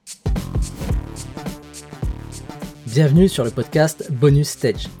Bienvenue sur le podcast Bonus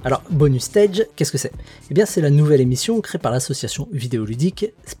Stage. Alors, Bonus Stage, qu'est-ce que c'est ? Eh bien, c'est la nouvelle émission créée par l'association vidéoludique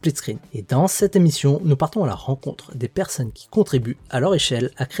Split Screen. Et dans cette émission, nous partons à la rencontre des personnes qui contribuent à leur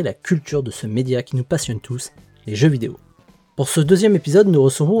échelle à créer la culture de ce média qui nous passionne tous, les jeux vidéo. Pour ce deuxième épisode, nous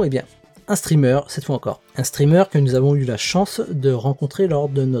recevons un streamer, cette fois encore. Un streamer que nous avons eu la chance de rencontrer lors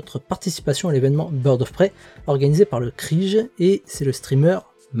de notre participation à l'événement Bird of Prey, organisé par le CRIJ, et c'est le streamer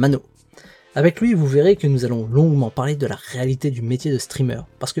Mano. Avec lui, vous verrez que nous allons longuement parler de la réalité du métier de streamer,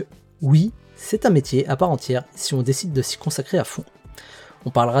 parce que oui, c'est un métier à part entière si on décide de s'y consacrer à fond. On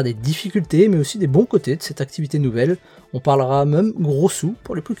parlera des difficultés, mais aussi des bons côtés de cette activité nouvelle, on parlera même gros sous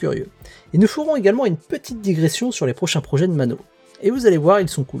pour les plus curieux. Et nous ferons également une petite digression sur les prochains projets de Mano. Et vous allez voir, ils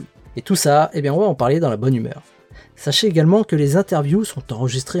sont cool. Et tout ça, on va en parler dans la bonne humeur. Sachez également que les interviews sont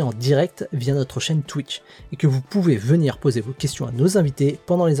enregistrées en direct via notre chaîne Twitch, et que vous pouvez venir poser vos questions à nos invités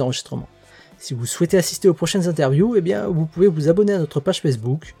pendant les enregistrements. Si vous souhaitez assister aux prochaines interviews, vous pouvez vous abonner à notre page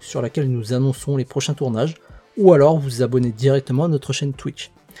Facebook, sur laquelle nous annonçons les prochains tournages, ou alors vous abonner directement à notre chaîne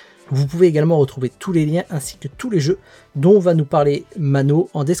Twitch. Vous pouvez également retrouver tous les liens ainsi que tous les jeux dont va nous parler Mano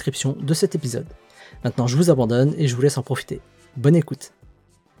en description de cet épisode. Maintenant je vous abandonne et je vous laisse en profiter. Bonne écoute.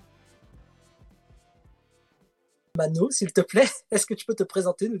 Mano, s'il te plaît, est-ce que tu peux te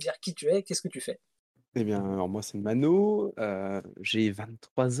présenter, nous dire qui tu es, qu'est-ce que tu fais ? Eh bien, alors moi c'est Mano, j'ai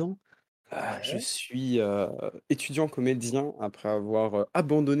 23 ans. Je Ouais. suis étudiant comédien après avoir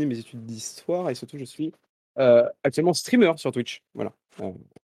abandonné mes études d'histoire et surtout je suis actuellement streamer sur Twitch. Voilà.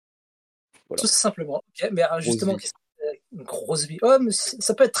 Voilà. Tout simplement. Ok, mais alors, Grosse justement, vie. une grosse vie. Oh, mais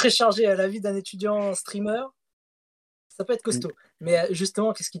ça peut être très chargé à la vie d'un étudiant streamer. Ça peut être Mm. costaud. Mais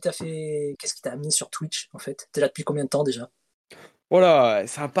justement, qu'est-ce qui t'a amené sur Twitch en fait ? T'es là depuis combien de temps déjà ? Voilà,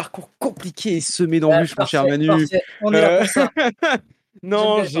 c'est un parcours compliqué et semé d'embûches, mon cher Parfait, Manu. parfait. On est là Euh, pour ça. J'aime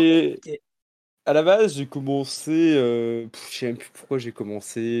Non, bien les parcours compliqués. à la base, j'ai commencé, je sais même plus pourquoi j'ai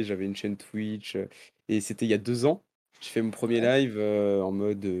commencé, j'avais une chaîne Twitch et c'était il y a 2 ans. J'ai fait mon premier Ouais. live en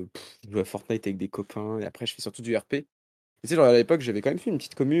mode je joue à Fortnite avec des copains et après je fais surtout du RP. Et tu sais, genre à l'époque, j'avais quand même fait une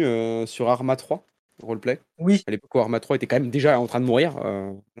petite commu sur Arma 3, roleplay. Oui. À l'époque où Arma 3 était quand même déjà en train de mourir.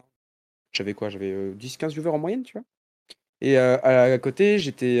 J'avais quoi? J'avais 10-15 viewers en moyenne, tu vois. Et à côté,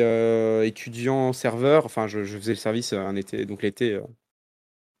 j'étais étudiant serveur, enfin je faisais le service un été, donc l'été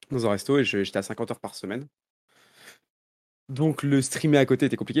dans un resto et j'étais à 50 heures par semaine. Donc le streamer à côté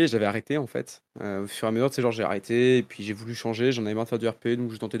était compliqué, j'avais arrêté en fait. Au fur et à mesure, tu sais, genre j'ai arrêté, et puis j'ai voulu changer, j'en avais marre de faire du RP,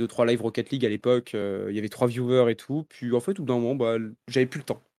 donc je tentais 2-3 live Rocket League à l'époque, il y avait 3 viewers et tout, puis en fait, au bout d'un moment, bah, j'avais plus le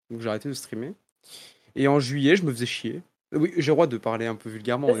temps, donc j'ai arrêté de streamer. Et en juillet, je me faisais chier. Oui, j'ai le droit de parler un peu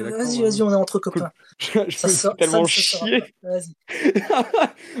vulgairement, on est d'accord? Vas-y, on est entre Cool. copains. Je me faisais Ça tellement ne se saura pas. chier. Vas-y.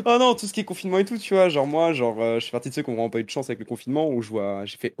 Oh non, tout ce qui est confinement et tout, tu vois, genre moi, je suis partie de ceux qui ont vraiment pas eu de chance avec le confinement, où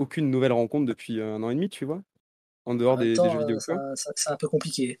j'ai fait aucune nouvelle rencontre depuis 1 an et demi, tu vois, en En dehors même des temps, jeux vidéo, quoi. c'est un peu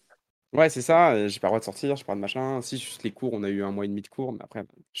compliqué. Ouais, c'est ça, j'ai pas le droit de sortir, j'ai pas de machin. Si, juste les cours, on a eu 1 mois et demi de cours, mais après,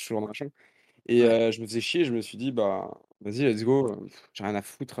 je suis toujours dans machin. Et Ouais. je me faisais chier, je me suis dit, bah, vas-y, let's go, j'ai rien à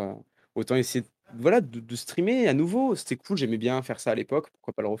foutre. Autant essayer voilà, de streamer à nouveau. C'était cool, j'aimais bien faire ça à l'époque,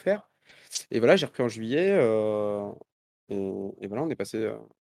 pourquoi pas le refaire. Et voilà, j'ai repris en juillet, et voilà, on est passé.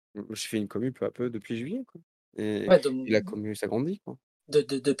 Je fais une commu peu à peu depuis juillet, quoi. Et, Ouais, et la commu s'agrandit, quoi.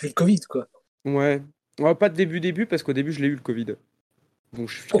 depuis le Covid, quoi. Ouais. Ouais, pas de début, parce qu'au début, je l'ai eu le Covid. Donc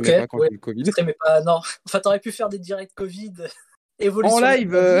je Ok, streamais pas quand ouais. j'ai eu le Covid. Streamais pas, non. Enfin, t'aurais pu faire des directs Covid, En évolution de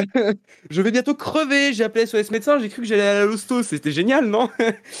live, la vie. je vais bientôt crever. J'ai appelé SOS médecin, j'ai cru que j'allais à l'hosto. C'était génial, non?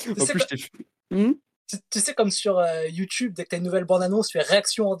 Tu En sais, plus, j'étais. Hmm. tu sais, comme sur YouTube, dès que t'as une nouvelle bande-annonce, tu fais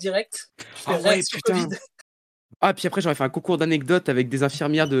réaction en direct, tu fais Ah ouais, réaction Covid. putain. Ah, puis après, j'aurais fait un concours d'anecdotes avec des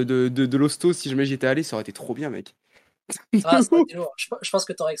infirmières de l'hosto. Si jamais j'y étais allé, ça aurait été trop bien, mec. Ah, ça aurait été lourd. Je pense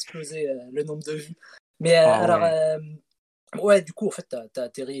que t'aurais explosé le nombre de vues. Mais Ah alors, ouais. ouais, du coup, en fait, t'as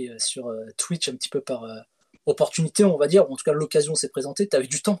atterri sur Twitch un petit peu par opportunité, on va dire. En tout cas, l'occasion s'est présentée. T'avais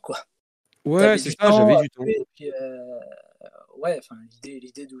du temps, quoi. Ouais, T'avais c'est du ça, temps j'avais à du temps. jouer, et puis, ouais, enfin,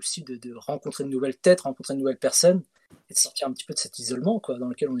 l'idée aussi de rencontrer une nouvelle tête, rencontrer une nouvelle personne, et de sortir un petit peu de cet isolement, quoi, dans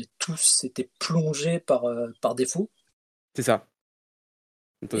lequel on est tous été plongés par défaut. C'est ça.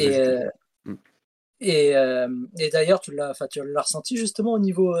 T'osais Et, juste plus. euh, Hmm. et d'ailleurs, tu l'as ressenti justement au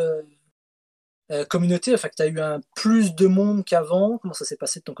niveau communauté, enfin, que tu as eu un plus de monde qu'avant. Comment ça s'est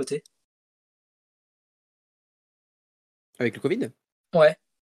passé de ton côté ? Avec le Covid? Ouais,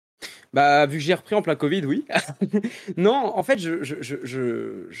 Bah, vu que j'ai repris en plein Covid, oui. Non, en fait,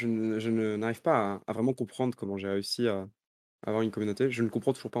 je n'arrive pas à vraiment comprendre comment j'ai réussi à avoir une communauté. Je ne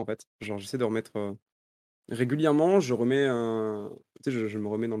comprends toujours pas, en fait. Genre, j'essaie de remettre régulièrement, je remets un. Tu sais, je me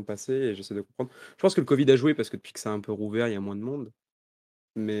remets dans le passé et j'essaie de comprendre. Je pense que le Covid a joué parce que depuis que ça a un peu rouvert, il y a moins de monde.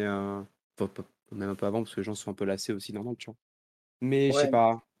 Mais Même un peu avant, parce que les gens sont un peu lassés aussi, normal, tu vois. Mais je sais Ouais.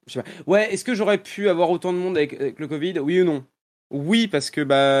 pas. Je sais pas. Ouais, est-ce que j'aurais pu avoir autant de monde avec le Covid? Oui ou non? Oui, parce que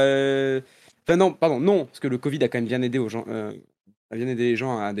bah. Enfin non, pardon, non, parce que le Covid a quand même bien aidé aux gens. A bien aidé les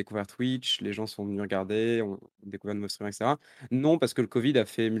gens à découvrir Twitch, les gens sont venus regarder, ont découvert de nouveaux streamers, etc. Non, parce que le Covid a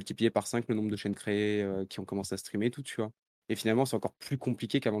fait multiplier par 5 le nombre de chaînes créées qui ont commencé à streamer et tout, tu vois. Et finalement, c'est encore plus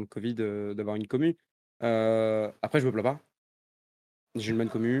compliqué qu'avant le Covid d'avoir une commu. Après, je me plains pas. J'ai une bonne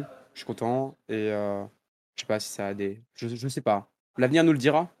commu, je suis content et je sais pas si ça a des. Je sais pas. L'avenir nous le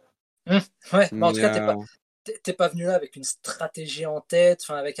dira. Mmh, ouais, mais en tout Mais cas, t'es pas venu là avec une stratégie en tête,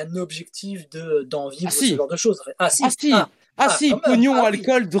 enfin avec un objectif d'en ah vivre ce si! genre de choses. Ah Ah si, si! Ah si! quand même, Pognon, ah oui,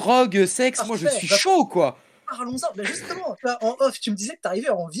 alcool, drogue, sexe, moi je parfait. suis Bah, chaud quoi! parlons-en. Bah, justement, tu vois, en off, tu me disais que tu arrivais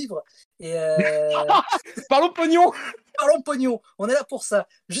à en vivre. Et Parlons pognon! parlons de pognon, on est là pour ça.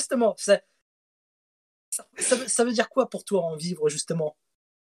 Justement, ça veut dire quoi pour toi en vivre, justement?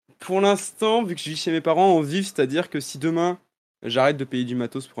 Pour l'instant, vu que je vis chez mes parents, en vivre, c'est-à-dire que si demain j'arrête de payer du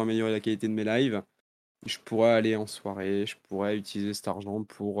matos pour améliorer la qualité de mes lives, je pourrais aller en soirée, je pourrais utiliser cet argent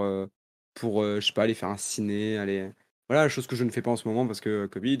pour je sais pas, aller faire un ciné, aller. Voilà, chose que je ne fais pas en ce moment parce que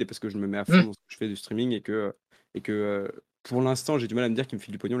Covid et parce que je me mets à fond Mmh, dans ce que je fais du streaming et que pour l'instant, j'ai du mal à me dire qu'ils me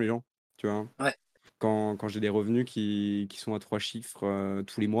filent du pognon, les gens. Tu vois? ouais. Quand j'ai des revenus qui sont à 3 chiffres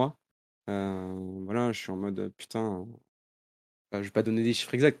tous les mois, voilà, je suis en mode putain. Je vais pas donner des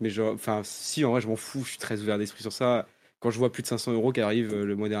chiffres exacts, mais genre, enfin, si, en vrai, je m'en fous, je suis très ouvert d'esprit sur ça. Quand je vois plus de 500 euros qui arrivent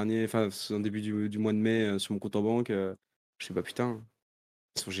le mois dernier, enfin, en début du mois de mai sur mon compte en banque, je sais pas, putain,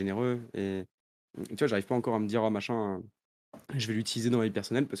 ils sont généreux. Et tu vois, j'arrive pas encore à me dire, oh, machin, je vais l'utiliser dans ma vie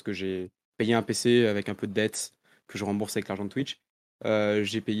personnelle parce que j'ai payé un PC avec un peu de dette que je rembourse avec l'argent de Twitch.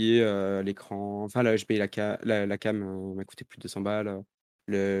 J'ai payé l'écran, enfin, là, j'ai payé la cam, m'a coûté plus de 200 balles.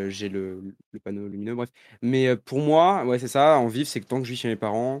 J'ai le panneau lumineux, bref. Mais pour moi, ouais, c'est ça, en vivre, c'est que tant que je vis chez mes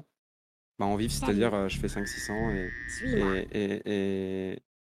parents, bah, en vivre, c'est-à-dire, je fais 500-600 et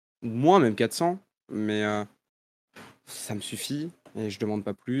moins, même 400, mais ça me suffit et je demande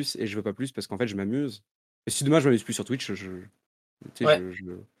pas plus et je veux pas plus parce qu'en fait, je m'amuse. Et si demain je m'amuse plus sur Twitch, tu sais, Ouais.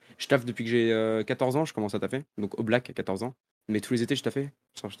 je taffe depuis que j'ai 14 ans, je commence à taffer, donc au black à 14 ans. Mais tous les étés, je taffais.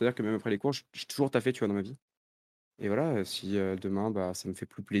 C'est-à-dire que même après les cours, j'ai toujours taffé, tu vois, dans ma vie. Et voilà, si demain, bah, ça me fait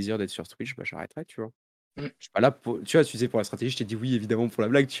plus plaisir d'être sur Twitch, bah, j'arrêterai, tu vois. Mmh. Je suis pas là pour. Tu vois, tu disais pour la stratégie, je t'ai dit oui, évidemment, pour la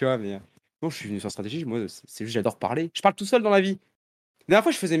blague, tu vois, mais non, je suis venu sur stratégie, moi, c'est juste, j'adore parler. Je parle tout seul dans la vie. La dernière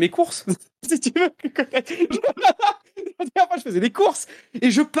fois, je faisais mes courses, si tu veux. La dernière fois, je faisais les courses et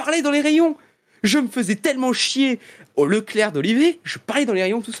je parlais dans les rayons. Je me faisais tellement chier au Leclerc d'Olivet, je parlais dans les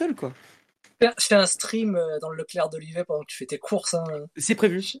rayons tout seul, quoi. Fais un stream dans le Leclerc d'Olivet pendant que tu fais tes courses. Hein. C'est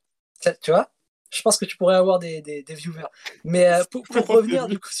prévu. Tu vois, je pense que tu pourrais avoir des viewers. Mais C'est pour vraiment revenir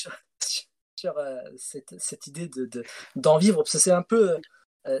du prévu. coup sur cette idée d'en vivre, parce que c'est un peu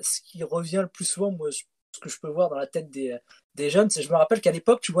ce qui revient le plus souvent, moi, ce que je peux voir dans la tête des jeunes, c'est je me rappelle qu'à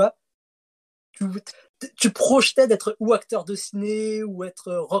l'époque, tu vois, tu, tu projetais d'être ou acteur de ciné ou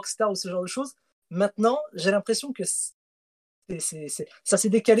être rockstar ou ce genre de choses. Maintenant, j'ai l'impression que ça s'est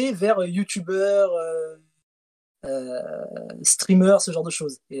décalé vers youtubeur, streamer, ce genre de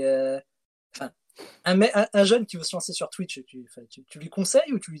choses. Et enfin, un jeune qui veut se lancer sur Twitch, tu lui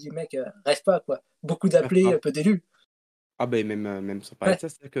conseilles ou tu lui dis, mec, rêve pas, quoi. Beaucoup Bref, d'appelés, pas. peu d'élus. Ah ben même sans parler de Ouais. ça,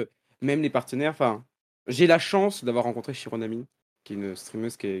 c'est-à-dire que même les partenaires, enfin, j'ai la chance d'avoir rencontré Shironami, qui est une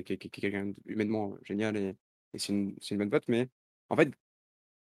streameuse qui est quelqu'un humainement génial et c'est une bonne pote, mais en fait,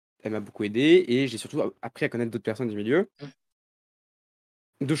 elle m'a beaucoup aidé et j'ai surtout appris à connaître d'autres personnes du milieu.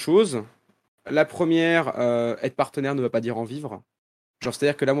 Deux choses. La première, être partenaire ne veut pas dire en vivre. Genre,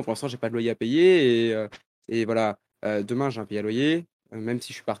 c'est-à-dire que là, moi, pour l'instant, j'ai pas de loyer à payer et voilà, demain, j'ai un payer à loyer, même si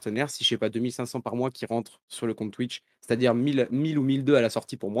je suis partenaire, si je n'ai pas 2500 par mois qui rentrent sur le compte Twitch, c'est-à-dire 1000 ou 1002 à la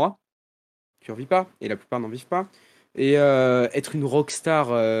sortie pour moi, tu en vis pas et la plupart n'en vivent pas. Et être une rockstar,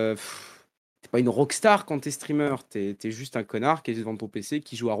 t'es pas une rockstar quand t'es streamer, t'es juste un connard qui est devant ton PC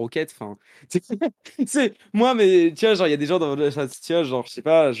qui joue à Rocket. Enfin, moi, mais tu vois, genre, il y a des gens dans le chat, tu vois, genre, je sais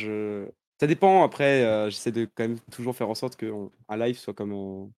pas, ça dépend. Après, j'essaie de quand même toujours faire en sorte qu'un live soit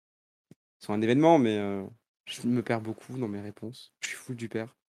comme soit un événement, mais je me perds beaucoup dans mes réponses. Je suis full du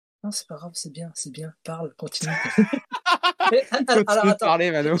père. Non, c'est pas grave, c'est bien, parle, continue. Mais, alors Continue de attends,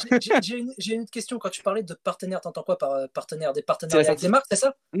 parler, Mano. j'ai une autre question. Quand tu parlais de partenaire, t'entends quoi par partenaire? Des C'est la partenariats avec des certif... marques, c'est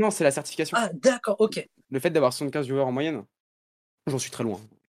ça? Non, c'est la certification. Ah, d'accord, ok. Le fait d'avoir 75 viewers en moyenne, j'en suis très loin.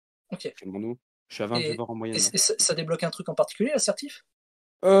 Ok. Chez Mano, je suis à 20 Et, viewers en moyenne là. ça débloque un truc en particulier, l'assertif?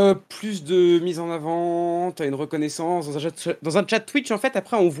 Plus de mise en avant, tu as une reconnaissance dans un chat Twitch en fait.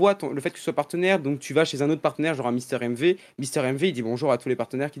 Après, on voit le fait que tu sois partenaire, donc tu vas chez un autre partenaire, genre un Mister MV. Mister MV, il dit bonjour à tous les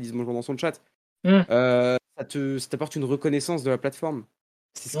partenaires qui disent bonjour dans son chat. Hmm, Ça t'apporte une reconnaissance de la plateforme.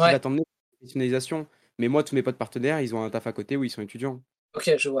 C'est ce qui va ouais. t'emmener. professionnalisation. Mais moi, tous mes potes partenaires, ils ont un taf à côté où ils sont étudiants,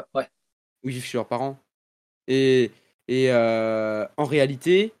 Ok, je vois, ouais. où ils vivent chez leurs parents. Et, en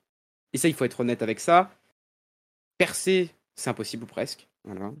réalité, et ça, il faut être honnête avec ça, percer, c'est impossible ou presque.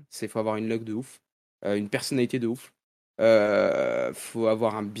 Voilà. Il faut avoir une luck de ouf, une personnalité de ouf. Faut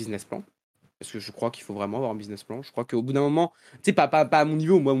avoir un business plan. Parce que je crois qu'il faut vraiment avoir un business plan. Je crois qu'au bout d'un moment, tu sais, pas à mon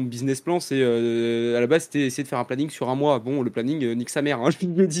niveau, moi, mon business plan, c'est à la base, c'était essayer de faire un planning sur un mois. Bon, le planning, nique sa mère. Hein. Je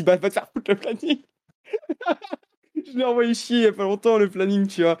me dis, bah, va te faire foutre le planning. Je l'ai envoyé chier il y a pas longtemps, le planning,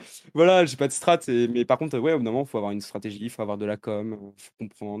 tu vois. Voilà, j'ai pas de strat. Mais par contre, ouais, au bout d'un moment, il faut avoir une stratégie, il faut avoir de la com, faut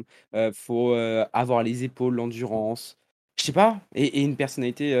comprendre, faut avoir les épaules, l'endurance. Je sais pas. Et une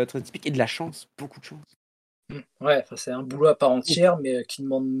personnalité très typique et de la chance, beaucoup de chance. Ouais, enfin, c'est un boulot à part entière, mais qui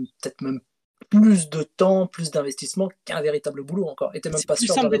demande peut-être même plus de temps, plus d'investissement qu'un véritable boulot encore. Et t'es même C'est pas plus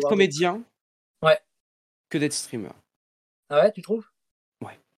sûr simple d'en d'être avoir d'autres. comédien Ouais. que d'être streamer. Ah ouais, tu trouves?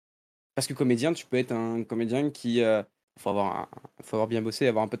 Ouais. Parce que comédien, tu peux être un comédien qui. Faut faut avoir bien bossé,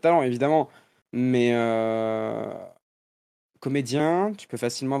 avoir un peu de talent, évidemment. Mais comédien, tu peux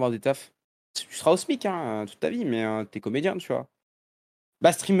facilement avoir des tafs. Tu seras au SMIC hein, toute ta vie, mais t'es comédien, tu vois.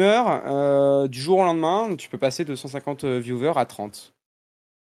 Bah, streamer, du jour au lendemain, tu peux passer de 150 viewers à 30.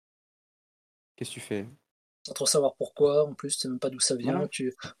 Qu'est-ce que tu fais? Sans trop savoir pourquoi, en plus, tu sais même pas d'où ça vient. Voilà.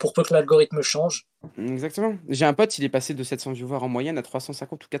 Pour peu que l'algorithme change. Exactement. J'ai un pote, il est passé de 700 viewers en moyenne à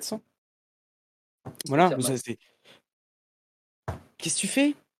 350 ou 400. Ça Voilà. fait mal. Qu'est-ce que tu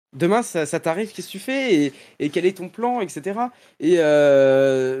fais? Demain, ça t'arrive, qu'est-ce que tu fais? Et quel est ton plan, etc. Et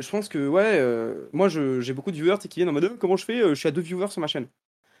je pense que, ouais, moi, j'ai beaucoup de viewers tu sais, qui viennent en mode, comment je fais? Je suis à 2 viewers sur ma chaîne.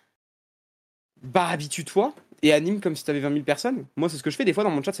 Bah, habitue-toi et anime comme si t'avais 20 000 personnes. Moi, c'est ce que je fais. Des fois,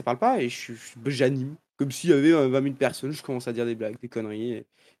 dans mon chat, ça parle pas et j'anime. Comme s'il y avait 20 000 personnes, je commence à dire des blagues, des conneries.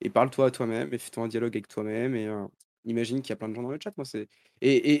 Et parle-toi à toi-même et fais-toi un dialogue avec toi-même. Et imagine qu'il y a plein de gens dans le chat. Moi, c'est...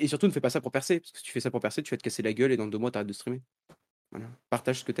 et surtout, ne fais pas ça pour percer. Parce que si tu fais ça pour percer, tu vas te casser la gueule et dans 2 mois, t'arrêtes de streamer. Voilà.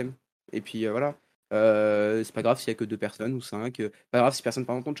 Partage ce que t'aimes. Et puis voilà. C'est pas grave s'il y a que 2 personnes ou 5. Pas grave si personne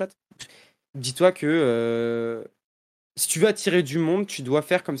parle dans ton chat. Dis-toi que si tu veux attirer du monde, tu dois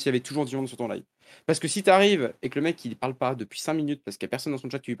faire comme s'il y avait toujours du monde sur ton live. Parce que si t'arrives et que le mec il parle pas depuis 5 minutes parce qu'il y a personne dans son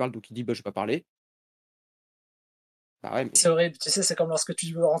chat qui lui parle donc il dit bah je vais pas parler. Bah ouais C'est mais. horrible, tu sais, c'est comme lorsque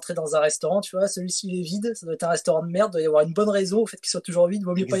tu veux rentrer dans un restaurant, tu vois, celui-ci il est vide, ça doit être un restaurant de merde, il doit y avoir une bonne raison au fait qu'il soit toujours vide,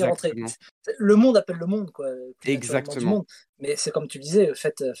 vaut mieux pas y rentrer. Exactement. Le monde appelle le monde, quoi, plus naturellement du Exactement. monde. Mais c'est comme tu disais, en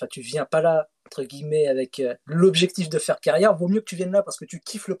fait, enfin, tu viens pas là, entre guillemets, avec l'objectif de faire carrière, vaut mieux que tu viennes là parce que tu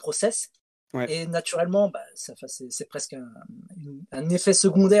kiffes le process. Ouais. Et naturellement, bah, c'est presque un effet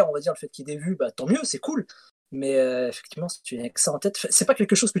secondaire, on va dire, le fait qu'il y ait des vues, bah, tant mieux, c'est cool. Mais effectivement, si tu viens avec ça en tête, c'est pas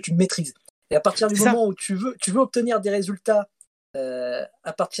quelque chose que tu maîtrises. Et à partir du C'est ça. moment où tu veux obtenir des résultats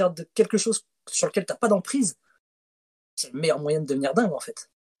à partir de quelque chose sur lequel tu n'as pas d'emprise, c'est le meilleur moyen de devenir dingue, en fait.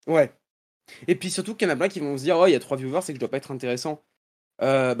 Ouais. Et puis surtout qu'il y en a plein qui vont se dire oh il y a 3 viewers c'est que je dois pas être intéressant.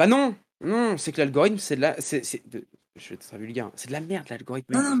 Bah non, non, c'est que l'algorithme, c'est de la. Je vais être très vulgaire, hein, c'est de la merde,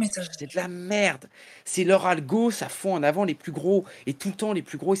 l'algorithme Non, non, mais Twitch, c'est de la merde. C'est leur algo, ça fond en avant les plus gros. Et tout le temps, les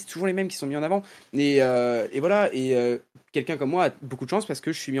plus gros, et c'est toujours les mêmes qui sont mis en avant. Et voilà, et quelqu'un comme moi a beaucoup de chance parce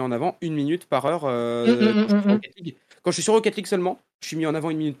que je suis mis en avant 1 minute par heure quand je suis sur Rocket League. Quand je suis sur Rocket League seulement, je suis mis en avant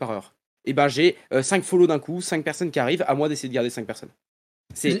 1 minute par heure. Et ben j'ai 5 follow d'un coup, 5 personnes qui arrivent, à moi d'essayer de garder 5 personnes.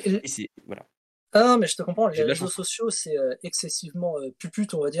 mm. Et c'est. Voilà, Ah non, mais je te comprends, j'ai les de la réseaux chance. sociaux, c'est excessivement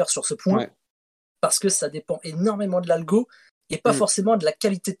pupute, on va dire, sur ce point, Ouais. parce que ça dépend énormément de l'algo et pas Mm. forcément de la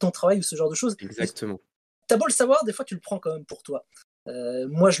qualité de ton travail ou ce genre de choses. Et Exactement. t'as beau le savoir, des fois tu le prends quand même pour toi.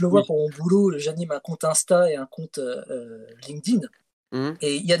 Moi, je le vois Oui. pour mon boulot, j'anime un compte Insta et un compte LinkedIn. Mm.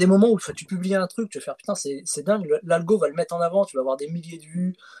 Et il y a des moments où tu publies un truc, tu vas faire putain, c'est dingue, l'algo va le mettre en avant, tu vas avoir des milliers de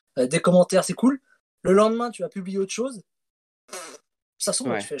vues, des commentaires, c'est cool. Le lendemain, tu vas publier autre chose, ça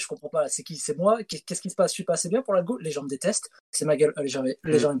sombre, tu Ouais. fais, je comprends pas, c'est qui, c'est moi, qu'est-ce qui se passe, je suis pas assez bien pour l'algo, les gens me détestent, c'est ma gueule, les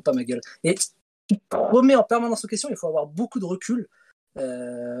Mm. gens n'aiment pas ma gueule. Et tu te remets en permanence en question, il faut avoir beaucoup de recul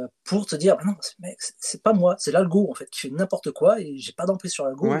pour te dire, bah non, mec, c'est pas moi, c'est l'algo en fait qui fait n'importe quoi et j'ai pas d'emprise sur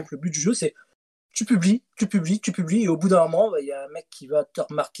l'algo, Ouais. donc le but du jeu c'est tu publies, tu publies, tu publies, et au bout d'un moment, bah, il y a un mec qui va te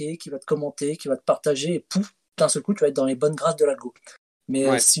remarquer, qui va te commenter, qui va te partager, et pouf, d'un seul coup, tu vas être dans les bonnes grâces de l'algo. Mais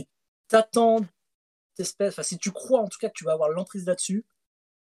Ouais. si t'attends, enfin, si tu crois en tout cas que tu vas avoir l'emprise là-dessus,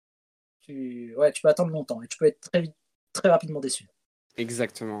 ouais, tu peux attendre longtemps et tu peux être très vite, très rapidement déçu.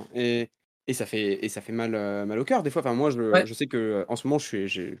 Exactement. Et ça fait mal au cœur des fois. Enfin, moi, Ouais. je sais que en ce moment,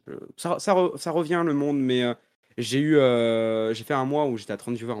 ça revient le monde, mais j'ai fait un mois où j'étais à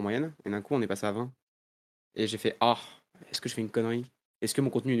 30 viewers en moyenne, et d'un coup, on est passé à 20. Et j'ai fait ah, est-ce que je fais une connerie? Est-ce que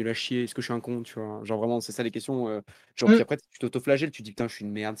mon contenu est nul à chier? Est-ce que je suis un con? Tu vois, genre vraiment, c'est ça les questions. Genre, puis Mm. après, tu t'autoflagelles, tu te dis putain, je suis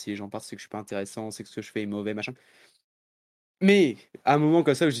une merde. Si les gens partent, c'est que je suis pas intéressant, c'est que ce que je fais est mauvais, machin. Mais à un moment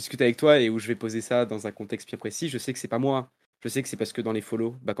comme ça où je discute avec toi et où je vais poser ça dans un contexte bien précis, je sais que c'est pas moi. Je sais que c'est parce que dans les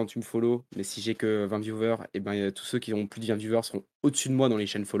follow, bah, quand tu me follow, mais si j'ai que 20 viewers, et ben, tous ceux qui ont plus de 20 viewers seront au-dessus de moi dans les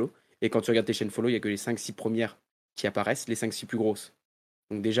chaînes follow. Et quand tu regardes tes chaînes follow, il y a que les 5-6 premières qui apparaissent, les 5-6 plus grosses.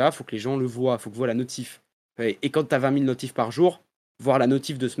 Donc déjà, il faut que les gens le voient, il faut que voient la notif. Et quand tu as 20 000 notifs par jour, voir la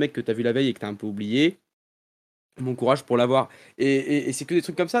notif de ce mec que tu as vu la veille et que tu as un peu oublié, bon courage pour l'avoir. Et c'est que des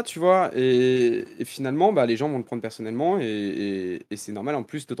trucs comme ça, tu vois. Et finalement, bah, les gens vont le prendre personnellement et c'est normal en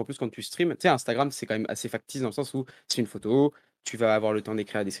plus, d'autant plus quand tu streams. Tu sais, Instagram, c'est quand même assez factice dans le sens où c'est une photo, tu vas avoir le temps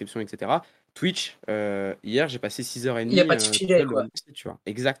d'écrire la description, etc. Twitch, hier, j'ai passé Il n'y a 6h30 pas de tout filet, seul devant quoi. mon PC, tu vois.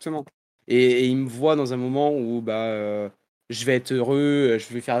 Exactement. Et ils me voient dans un moment où bah, je vais être heureux,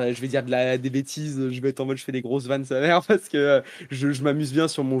 je vais dire des bêtises, je vais être en mode je fais des grosses vannes sa mère parce que je m'amuse bien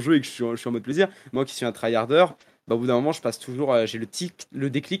sur mon jeu et que je suis en mode plaisir. Moi qui suis un tryharder, bah, au bout d'un moment, je passe toujours, j'ai le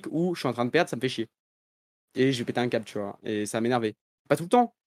déclic où je suis en train de perdre, ça me fait chier. Et je vais péter un câble, tu vois. Et ça va m'énerver. Pas tout le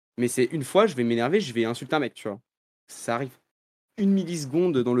temps, mais c'est une fois, je vais m'énerver, je vais insulter un mec, tu vois. Ça arrive une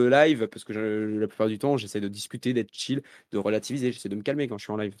milliseconde dans le live, parce que la plupart du temps, j'essaie de discuter, d'être chill, de relativiser, j'essaie de me calmer quand je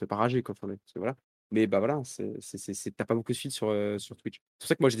suis en live, de pas rager quand parce que voilà. Mais bah voilà, t'as pas beaucoup de feed sur Twitch. C'est pour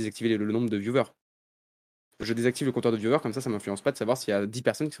ça que moi j'ai désactivé le nombre de viewers. Je désactive le compteur de viewers, comme ça m'influence pas de savoir s'il y a 10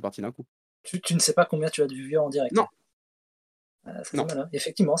 personnes qui sont parties d'un coup. Tu ne sais pas combien tu as de vues en direct. Non, Ça, c'est non, malin.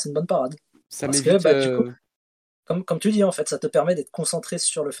 Effectivement, c'est une bonne parade. ça Parce que, m'évite. bah, du coup, comme tu dis, en fait, ça te permet d'être concentré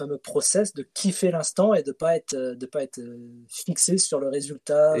sur le fameux process, de kiffer l'instant et de pas être fixé sur le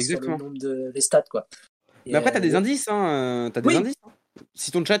résultat, sur le Exactement. nombre de les stats, quoi. Mais Et, après, t'as des indices, hein. T'as des oui, indices. Hein.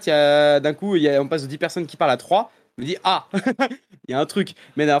 Si ton chat, d'un coup, on passe de 10 personnes qui parlent à 3, je me dis, ah, il y a un truc.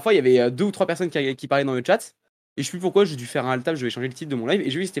 Mais la dernière fois, il y avait 2 ou 3 personnes qui parlaient dans le chat. Et je sais plus pourquoi, j'ai dû faire un alt-tab, je vais changer le titre de mon live. Et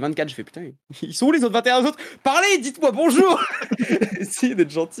j'ai vu, c'était 24. Je fais, putain, ils sont où les autres 21 autres? Parlez, dites-moi bonjour. Essayez d'être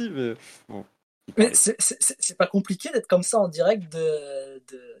gentil, mais bon, ils mais parlaient. c'est pas compliqué d'être comme ça en direct, de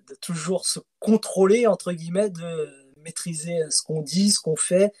toujours se contrôler, entre guillemets, de maîtriser ce qu'on dit, ce qu'on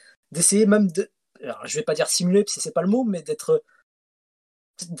fait, d'essayer même de. Alors, je vais pas dire simuler, parce que c'est pas le mot, mais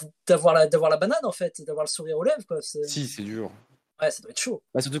d'avoir la banane, en fait, d'avoir le sourire aux lèvres, quoi. Si, c'est dur. Ouais, ça doit être chaud.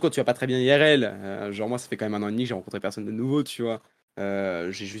 Bah, surtout quand tu vas pas très bien IRL. Genre, moi, ça fait quand même 1 an et demi que j'ai rencontré personne de nouveau, tu vois.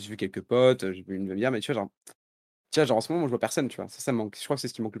 J'ai juste vu quelques potes, j'ai vu une demi-heure, mais tu vois, genre. Tiens, genre en ce moment, moi, je vois personne, tu vois. Ça me manque. Je crois que c'est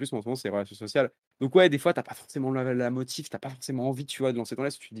ce qui manque le plus en ce moment, c'est les relations sociales. Donc, ouais, des fois, t'as pas forcément la motive, t'as pas forcément envie, tu vois, de lancer ton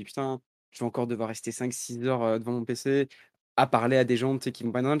live. Tu te dis, putain, je vais encore devoir rester 5-6 heures devant mon PC à parler à des gens, tu sais, qui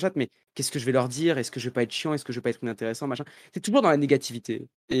vont pas dans le chat, mais qu'est-ce que je vais leur dire? Est-ce que je vais pas être chiant? Est-ce que je vais pas être inintéressant? Machin. C'est toujours dans la négativité.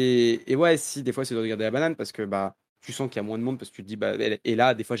 Et ouais, si, des fois, c'est de regarder la banane parce que, bah, tu sens qu'il y a moins de monde parce que tu te dis, bah, et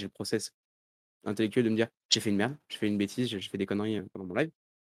là, des fois, j'ai le process intellectuel de me dire, j'ai fait une merde, j'ai fait une bêtise, j'ai fait des conneries pendant mon live.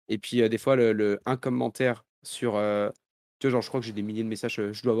 Et puis, des fois, un commentaire sur. Tu vois, genre, je crois que j'ai des milliers de messages.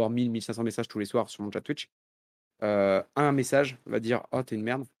 Je dois avoir 1 000, 1 500 messages tous les soirs sur mon chat Twitch. Un message va dire oh, t'es une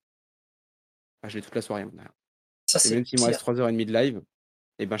merde. Ah, je l'ai toute la soirée. Ça, Et c'est le même s'il me reste pire. 3h30 de live,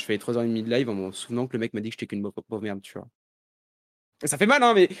 et ben, je fais les 3h30 de live en me souvenant que le mec m'a dit que j'étais qu'une pauvre merde, tu vois. Et ça fait mal,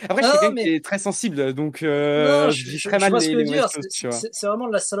 hein, mais après, je suis Non, quelqu'un qui mais est très sensible. Donc, non, je vis très je mal vois ce que les tu veux mauvaises dire. choses, tu vois. C'est vraiment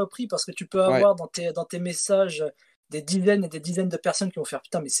de la saloperie parce que tu peux Ouais. avoir dans tes messages des dizaines et des dizaines de personnes qui vont faire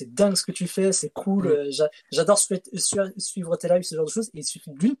putain, mais c'est dingue ce que tu fais, c'est cool, Mm. j'adore suivre tes lives, ce genre de choses. Et il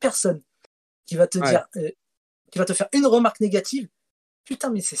suffit d'une personne qui va te Ouais. dire, qui va te faire une remarque négative.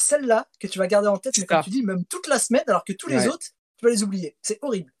 Putain, mais c'est celle-là que tu vas garder en tête, C'est mais comme ça. tu dis, même toute la semaine, alors que tous les Ouais. autres, tu vas les oublier. C'est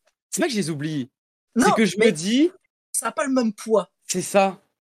horrible. C'est pas que je les oublie. C'est Non, que je me mais dis, ça n'a pas le même poids. c'est ça.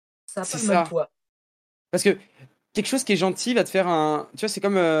 Ça n'a C'est pas le même ça. poids. Parce que quelque chose qui est gentil va te faire un. Tu vois, c'est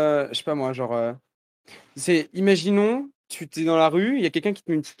comme, je sais pas moi, genre, imaginons, tu t'es dans la rue, il y a quelqu'un qui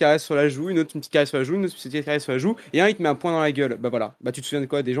te met une petite caresse sur la joue, une autre une petite caresse sur la joue, une autre petite caresse sur la joue, et un il te met un poing dans la gueule. Bah voilà. Bah tu te souviens de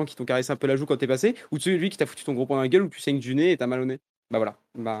quoi? Des gens qui t'ont caressé un peu la joue quand t'es passé, ou de celui qui t'a foutu ton gros poing dans la gueule, ou tu saignes du nez et t'as mal au nez. Bah voilà.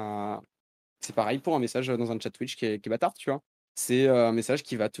 Bah c'est pareil pour un message dans un chat Twitch qui est bâtard, tu vois. C'est un message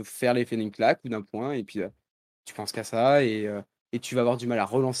qui va te faire l'effet d'une claque ou d'un point, et puis tu penses qu'à ça et tu vas avoir du mal à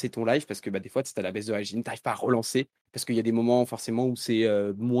relancer ton live parce que bah, des fois, tu as la baisse de régime, tu n'arrives pas à relancer parce qu'il y a des moments forcément où c'est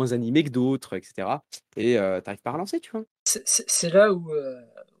moins animé que d'autres, etc. Et tu n'arrives pas à relancer, tu vois. C'est là où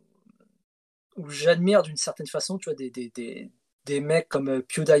j'admire d'une certaine façon, tu vois, des mecs comme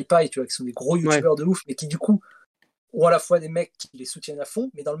PewDiePie, tu vois, qui sont des gros Ouais, youtubeurs de ouf, mais qui du coup ont à la fois des mecs qui les soutiennent à fond,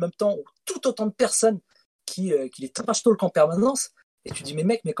 mais dans le même temps ont tout autant de personnes qui les trash talk en permanence. Et tu dis, mais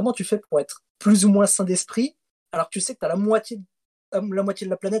mec, mais comment tu fais pour être plus ou moins sain d'esprit alors que tu sais que tu as la moitié de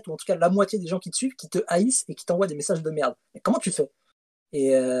la planète, ou en tout cas la moitié des gens qui te suivent, qui te haïssent et qui t'envoient des messages de merde. Mais comment tu fais?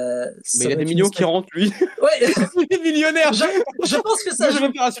 Et Mais ça il a doit des être une millions qui espèce... rentrent, lui. Ouais, Il est millionnaire. je pense que Moi, ça je vais me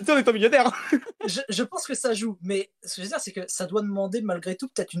joue. faire insulter en étant millionnaire. Je pense que ça joue. Mais ce que je veux dire, c'est que ça doit demander malgré tout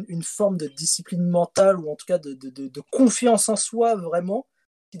peut-être une forme de discipline mentale ou en tout cas de confiance en soi vraiment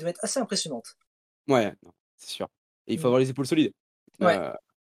qui doit être assez impressionnante. Ouais, non, c'est sûr. Et il faut Mm. avoir les épaules solides. Ouais.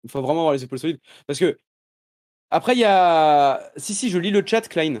 Il faut vraiment avoir les épaules solides. Parce que, après, il y a. Si, je lis le chat,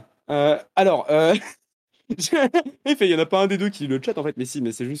 Klein. Alors, il fait, il y en a pas un des deux qui lit le chat, en fait. Mais si,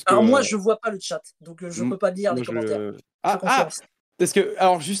 mais c'est juste que. Alors moi, je vois pas le chat, donc je M- peux pas lire les moi, commentaires. je. Fais Ah! confiance. Parce que,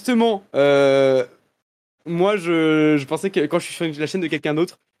 alors, justement, moi, je pensais que quand je suis sur la chaîne de quelqu'un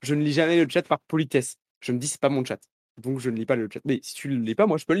d'autre, je ne lis jamais le chat par politesse. Je me dis, c'est pas mon chat. Donc, je ne lis pas le chat. Mais si tu le lis pas,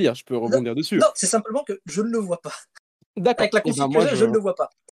 moi, je peux le lire. Je peux Non, rebondir dessus. non, c'est simplement que je ne le vois pas. D'accord. Avec la Et ben, config que moi, j'ai, je ne le vois pas.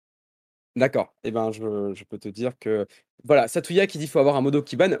 D'accord. Eh ben, je peux te dire que voilà, Satouya qui dit faut avoir un modo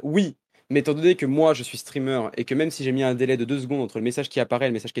qui banne, oui, mais étant donné que moi je suis streamer et que même si j'ai mis un délai de 2 secondes entre le message qui apparaît et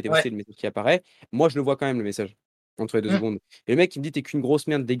le message qui a été posté Ouais. et le message qui apparaît, moi je le vois quand même le message entre les deux Mm. secondes. Et le mec qui me dit t'es qu'une grosse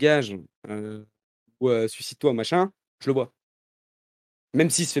merde, dégage, ou suicide-toi, machin, je le vois. Même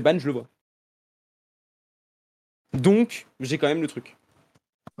s'il se fait ban, je le vois. Donc, j'ai quand même le truc.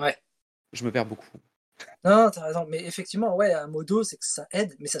 Ouais. Je me perds beaucoup. Non, t'as raison. Mais effectivement, ouais, un modo, c'est que ça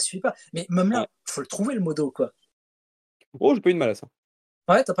aide, mais ça suffit pas. Mais même Ouais. là, faut le trouver le modo, quoi. Oh, j'ai pas eu de mal à ça.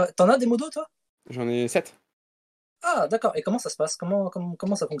 Ouais, t'en as des modos, toi? J'en ai 7. Ah, d'accord. Et comment ça se passe? Comment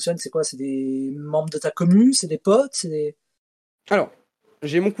ça fonctionne? C'est quoi? C'est des membres de ta commu? C'est des potes? C'est des... Alors,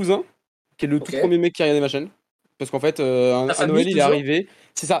 j'ai mon cousin, qui est le tout Ok. premier mec qui a regardé ma chaîne. Parce qu'en fait, Ta à famille, Noël, il est toujours? arrivé.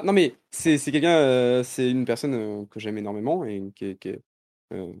 C'est ça. Non, mais c'est quelqu'un, c'est une personne que j'aime énormément et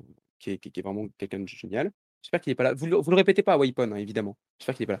euh, qui est vraiment quelqu'un de génial. J'espère qu'il est pas là. Vous le répétez pas à Waypon, hein, évidemment.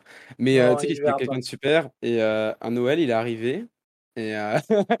 J'espère qu'il est pas là. Mais Non, tu sais il qu'il est verra quelqu'un pas. de super. Et à Noël, il est arrivé. Et,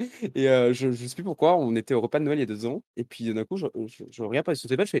 et je sais plus pourquoi, on était au repas de Noël il y a 2 ans. Et puis d'un coup, je regarde pas sur son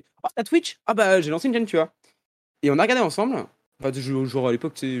téléphone, je fais oh, t'as Twitch? Ah bah, j'ai lancé une chaîne, tu vois. Et on a regardé ensemble. Enfin, genre à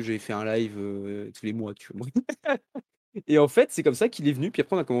l'époque, tu sais, j'ai fait un live tous les mois, tu vois. Et en fait, c'est comme ça qu'il est venu. Puis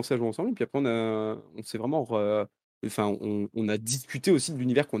après, on a commencé à jouer ensemble. Et puis après, on s'est vraiment. Enfin, on a discuté aussi de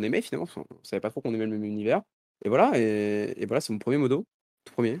l'univers qu'on aimait finalement. Parce qu'on savait pas trop qu'on aimait le même univers. Et voilà. Et voilà, c'est mon premier modo.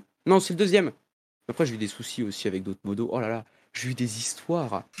 Tout premier. Non, c'est le deuxième. Après, j'ai eu des soucis aussi avec d'autres modos. Oh là là, j'ai eu des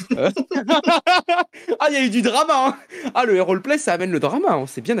histoires. Euh, Ah, il y a eu du drama, hein. Ah, le roleplay, ça amène le drama. On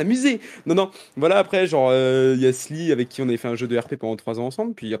s'est bien amusé. Non, non. Voilà, après, genre, il y a Sly avec qui on avait fait un jeu de RP pendant 3 ans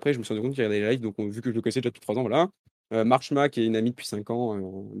ensemble. Puis après, je me suis rendu compte qu'il regardait les lives. Donc, vu que je le connaissais déjà depuis 3 ans, voilà. Marchma, qui est une amie depuis 5 ans,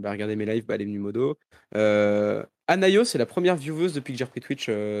 bah, regardez mes lives, bah, elle est venue modo. Anayo, c'est la première vieweuse depuis que j'ai repris Twitch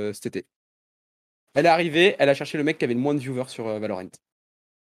cet été. Elle est arrivée, elle a cherché le mec qui avait le moins de viewers sur Valorant.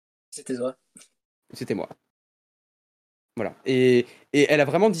 C'était toi. C'était moi. Voilà. Et elle a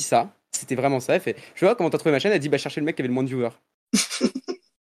vraiment dit ça. C'était vraiment ça. Elle fait, je vois comment t'as trouvé ma chaîne. Elle dit, bah, chercher le mec qui avait le moins de viewers.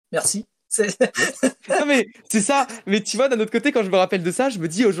 Merci. Ouais. Non, mais c'est ça. Mais tu vois, d'un autre côté, quand je me rappelle de ça, je me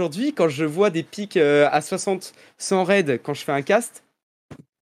dis aujourd'hui, quand je vois des pics à 60, 100 raids, quand je fais un cast,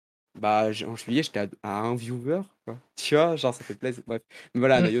 bah, en juillet, j'étais à un viewer, quoi. Tu vois, genre, ça fait plaisir. Bref. Mais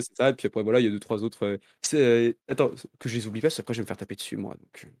voilà, Mm. Nayo, c'est ça. Et puis après, voilà, il y a deux, trois autres. Attends, que je les oublie pas, parce qu'après, je vais me faire taper dessus, moi.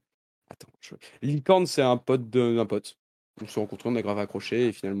 Donc, attends. Licorne, c'est un pote d'un pote. On s'est rencontrés, on a grave accroché,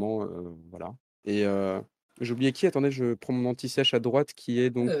 et finalement, voilà. Et j'ai oublié qui. Attendez, je prends mon anti-sèche à droite, qui est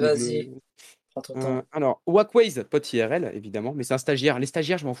donc Vas-y, prends ton temps. alors, Walkways, pote IRL, évidemment, mais c'est un stagiaire. Les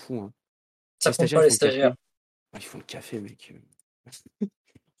stagiaires, je m'en fous, hein. Ça Les compte stagiaires, pas ils les font le stagiaires. café. Ah, ils font le café, mec.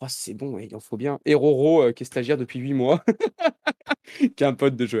 Oh, c'est bon, ouais, il en faut bien. Et Roro, qui est stagiaire depuis 8 mois, qui est un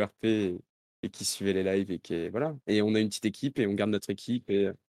pote de jeu RP et qui suivait les lives et qui est, voilà. Et on a une petite équipe et on garde notre équipe et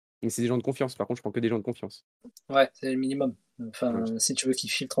c'est des gens de confiance. Par contre, je prends que des gens de confiance. Ouais, c'est le minimum. Ouais, Enfin, si tu veux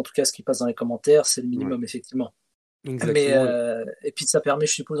qu'ils filtrent en tout cas ce qui passe dans les commentaires, c'est le ouais, minimum, effectivement. Mais, exactement. et puis ça permet,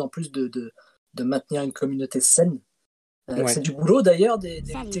 je suppose, en plus de maintenir une communauté saine. C'est Ouais, du boulot d'ailleurs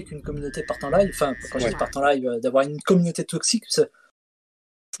d'éviter qu'une communauté parte en live. Enfin, quand je ouais. dis parte en live, d'avoir une communauté toxique.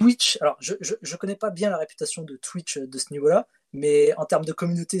 Twitch, alors je connais pas bien la réputation de Twitch de ce niveau-là, mais en termes de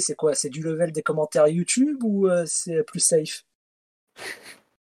communauté, c'est quoi? C'est du level des commentaires YouTube ou c'est plus safe?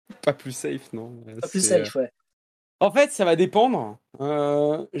 Pas plus safe, non. Pas plus safe, ouais. En fait, ça va dépendre.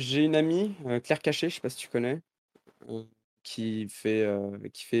 J'ai une amie, Claire Cachet, je sais pas si tu connais. euh, qui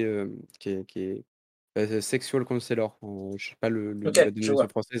est sexual counselor. Je sais pas Ok, la je dénomination vois.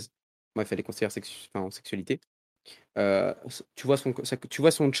 française. Bref, elle est conseillère enfin, en sexualité. Tu vois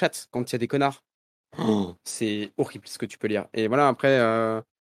son chat quand il y a des connards. Oh, c'est horrible ce que tu peux lire. Et voilà, après,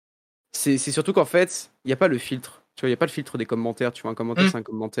 c'est surtout qu'en fait, il n'y a pas le filtre. Tu vois, il n'y a pas le filtre des commentaires. Tu vois, un commentaire, Hmm. c'est un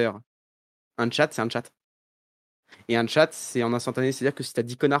commentaire. Un chat, c'est un chat. Et un chat, c'est en instantané. C'est-à-dire que si t'as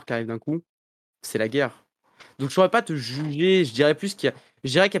 10 connards qui arrivent d'un coup, c'est la guerre. Donc je saurais pas te juger, je dirais plus je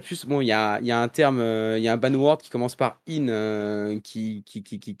dirais qu'il y a plus, bon, il y a un terme, il y a un banword qui commence par in, qui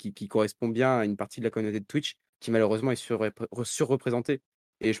correspond bien à une partie de la communauté de Twitch, qui malheureusement est surreprésentée.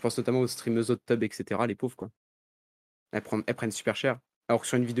 Et je pense notamment aux streameuses de tub, etc., les pauvres, quoi. Elles prennent super cher. Alors que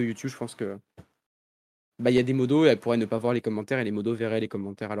sur une vidéo YouTube, je pense que il y a des modos, elles pourraient ne pas voir les commentaires et les modos verraient les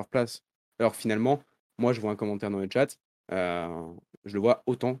commentaires à leur place. Alors finalement, moi, je vois un commentaire dans le chat, je le vois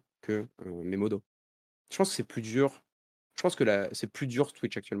autant que mes modos. Je pense que c'est plus dur. Je pense que c'est plus dur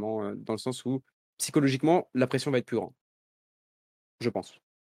Twitch actuellement, dans le sens où psychologiquement, la pression va être plus grande. Je pense.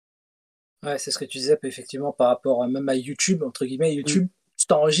 Ouais, c'est ce que tu disais, effectivement, par rapport même à YouTube, entre guillemets, YouTube, tu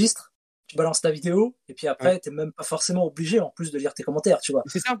t'enregistres, tu balances ta vidéo, et puis Ouais. après, t'es même pas forcément obligé, en plus, de lire tes commentaires, tu vois.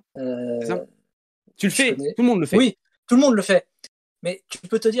 C'est ça. C'est ça. Euh, Tu le je fais. connais. Tout le monde le fait. Oui, tout le monde le fait. Mais tu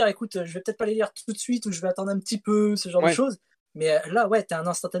peux te dire, écoute, je vais peut-être pas les lire tout de suite, ou je vais attendre un petit peu, ce genre de Ouais. choses. Mais là, ouais, t'es un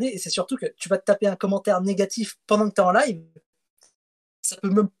instantané, et c'est surtout que tu vas te taper un commentaire négatif pendant que t'es en live. Ça peut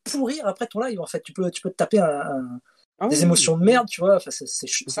même pourrir après ton live, en fait. Tu peux te taper Ah des oui, émotions de merde, tu vois. Enfin, c'est ça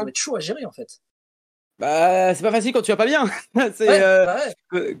ça. va être chaud à gérer, en fait. Bah, c'est pas facile quand tu vas pas bien. C'est Ouais, bah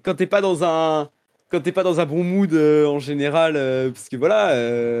ouais. quand t'es pas dans un bon mood en général, parce que voilà,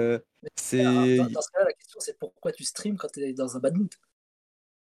 Alors, c'est dans ce cas-là, la question, c'est pourquoi tu streams quand tu es dans un bad mood.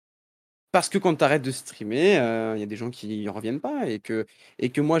 parce que quand tu arrêtes de streamer, il y a des gens qui en reviennent pas et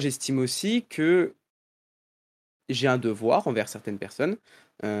que moi j'estime aussi que j'ai un devoir envers certaines personnes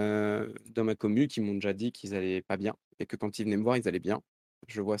dans ma commu qui m'ont déjà dit qu'ils allaient pas bien et que quand ils venaient me voir, ils allaient bien.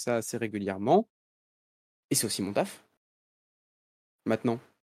 Je vois ça assez régulièrement et c'est aussi mon taf maintenant.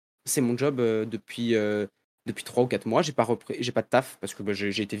 C'est mon job depuis 3 ou 4 mois. J'ai pas de taf parce que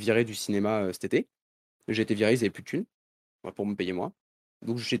j'ai été viré du cinéma cet été. J'ai été viré, ils avaient plus de thunes pour me payer moi.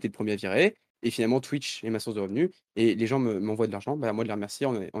 Donc j'ai été le premier à virer. Et finalement, Twitch est ma source de revenus. Et les gens m'envoient de l'argent. Bah, à moi de les remercier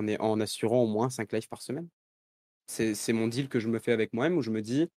en assurant au moins 5 lives par semaine. C'est mon deal que je me fais avec moi-même où je me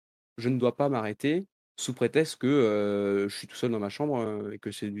dis, je ne dois pas m'arrêter sous prétexte que je suis tout seul dans ma chambre et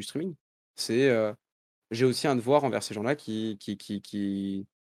que c'est du streaming. C'est, j'ai aussi un devoir envers ces gens-là qui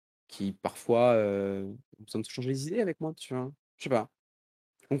parfois ont besoin de se changer les idées avec moi, tu vois. Je sais pas.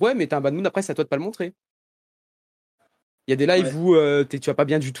 Donc ouais, mais t'as un bad mood, après, c'est à toi de pas le montrer. Il y a des lives Ouais. où tu vas pas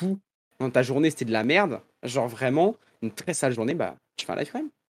bien du tout. Dans ta journée, c'était de la merde. Genre vraiment, une très sale journée, bah, tu fais un live quand même.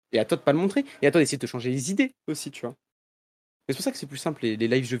 Et à toi de pas le montrer. Et à toi d'essayer de te changer les idées aussi, tu vois. Et c'est pour ça que c'est plus simple, les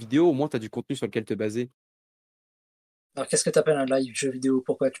lives jeux vidéo, au moins tu as du contenu sur lequel te baser. Alors, qu'est-ce que tu appelles un live jeu vidéo?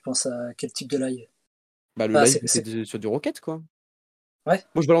 Pourquoi tu penses à quel type de live? Bah, le Bah, live, c'est sur du Rocket, quoi. Ouais.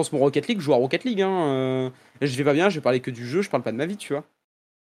 Moi, je balance mon Rocket League, je joue à Rocket League, hein. Je vais pas bien, je vais parler que du jeu, je parle pas de ma vie, tu vois.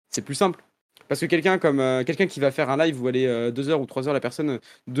 C'est plus simple. Parce que quelqu'un qui va faire un live où elle est 2 heures ou 3 heures la personne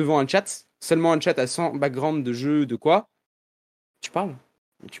devant un chat, seulement un chat à 100 background de jeu, de quoi, tu parles.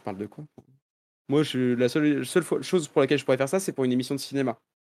 Mais tu parles de quoi? Moi, la seule chose pour laquelle je pourrais faire ça, c'est pour une émission de cinéma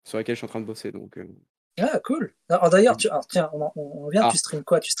sur laquelle je suis en train de bosser. Donc, Ah, cool. Alors, d'ailleurs, tiens, on vient, tu ah. streams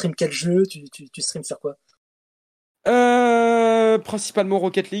quoi? Tu streams quel jeu? Tu streams sur quoi? Principalement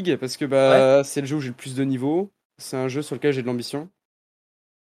Rocket League, parce que Ouais. bah, c'est le jeu où j'ai le plus de niveau. C'est un jeu sur lequel j'ai de l'ambition.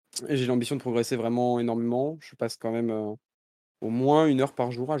 Et j'ai l'ambition de progresser vraiment énormément. Je passe quand même au moins 1 heure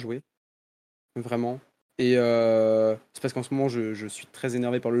par jour à jouer. Vraiment. Et c'est parce qu'en ce moment, je suis très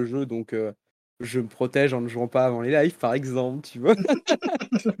énervé par le jeu, donc je me protège en ne jouant pas avant les lives, par exemple, tu vois.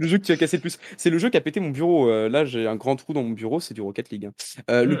 Le jeu que tu as cassé le plus. C'est le jeu qui a pété mon bureau. Là, j'ai un grand trou dans mon bureau, c'est du Rocket League,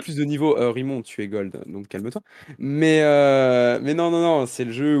 hein. Le Hmm. plus de niveau, Rimon, tu es gold, donc calme-toi. Mais non, non, non, c'est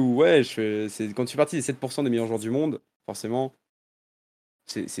le jeu où, ouais, c'est quand tu fais partie des 7% des meilleurs joueurs du monde, forcément,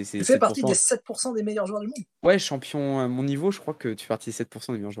 c'est Tu fais partie des 7%. 7% des meilleurs joueurs du monde. Ouais, champion à mon niveau, je crois que tu fais partie des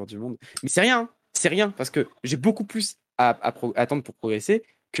 7% des meilleurs joueurs du monde. Mais c'est rien, hein. C'est rien, parce que j'ai beaucoup plus à attendre pour progresser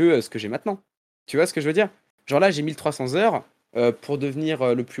que ce que j'ai maintenant. Tu vois ce que je veux dire? Genre là, j'ai 1300 heures. Pour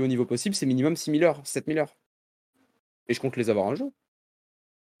devenir le plus haut niveau possible, c'est minimum 6000 heures, 7000 heures. Et je compte les avoir un jour.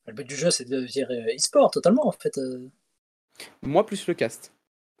 Le but du jeu, c'est de devenir e-sport, totalement, en fait. Moi, plus le cast.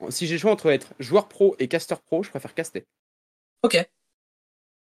 Si j'ai le choix entre être joueur pro et caster pro, je préfère caster. Ok.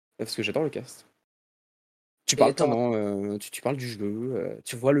 Parce que j'adore le cast. Tu Et parles tu parles du jeu,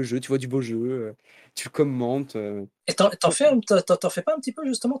 tu vois le jeu, tu vois du beau jeu, tu commentes. t'en fais, t'en fais pas un petit peu,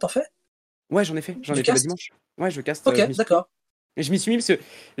 justement, t'en fais? Ouais, j'en Du ai fait cast? dimanche. Ouais, je caste, je Ok, m'y suis mis. d'accord. Et je m'y suis mis parce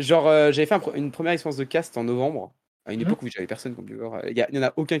que, genre, j'avais fait une première expérience de cast en novembre, à une Mhm. époque où j'avais personne comme viewer. Il y en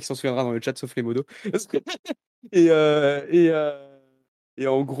a aucun qui s'en souviendra dans le chat sauf les modos. Et, euh, et, euh, et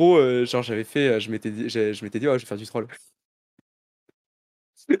en gros, genre, j'avais fait, je m'étais dit, ouais, je vais faire du troll.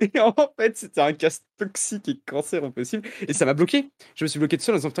 Et en fait, c'était un cast toxique et cancer au possible. Et ça m'a bloqué. Je me suis bloqué tout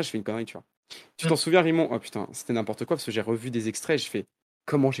seul en disant, putain, je fais une connerie, tu vois. Tu t'en Mhm. souviens, Rimon? Oh putain, c'était n'importe quoi parce que j'ai revu des extraits et je fais,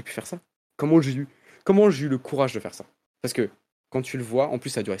 comment j'ai pu faire ça? Comment j'ai eu comment j'ai eu le courage de faire ça? Parce que quand tu le vois, en plus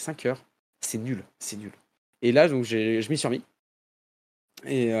ça a duré 5 heures, c'est nul, c'est nul. Et là, donc je m'y suis remis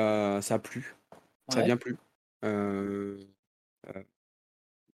et ça a plu, ça a Ouais. bien plu. Euh, euh,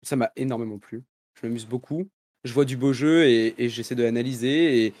 Ça m'a énormément plu. Je m'amuse beaucoup. Je vois du beau jeu et j'essaie de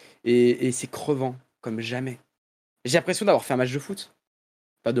l'analyser et c'est crevant comme jamais. J'ai l'impression d'avoir fait un match de foot.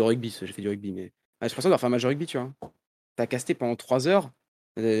 Pas de rugby, parce que j'ai fait du rugby, mais j'ai l'impression d'avoir fait un match de rugby, tu vois. T'as casté pendant 3 heures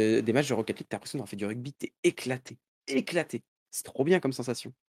des matchs de Rocket League, t'as l'impression d'avoir fait du rugby, t'es éclaté. Éclaté. C'est trop bien comme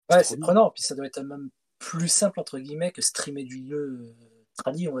sensation. C'est Ouais, trop c'est bien. prenant. Puis ça doit être même plus simple, entre guillemets, que streamer du jeu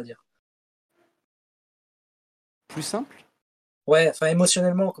tradi, on va dire. Plus simple? Ouais, enfin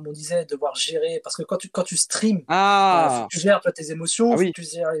émotionnellement, comme on disait, devoir gérer. Parce que quand tu streams, faut que Ah! tu gères toi, tes émotions, Ah faut que oui. tu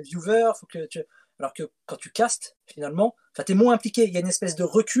gères les viewers, faut que tu. Alors que quand tu castes, finalement, enfin, t'es moins impliqué. Il y a une espèce de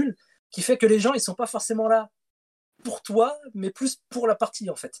recul qui fait que les gens, ils sont pas forcément là pour toi, mais plus pour la partie,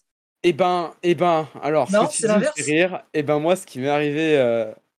 en fait. Alors, ce que Non, tu c'est dis me fait l'inverse. rire. Moi, ce qui m'est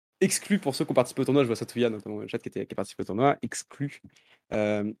arrivé, exclu pour ceux qui ont participé au tournoi, je vois Satouya, notamment dans le chat, qui a participé au tournoi, exclu.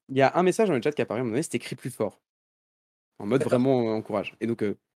 Il y a un message dans le chat qui est apparu à un moment donné, c'était écrit plus fort, en mode D'accord. vraiment encourage. Et donc,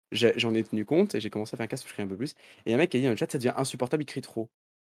 j'en ai tenu compte et j'ai commencé à faire un casque, je crie un peu plus. Et il y a un mec qui a dit dans le chat, ça devient insupportable, il crie trop.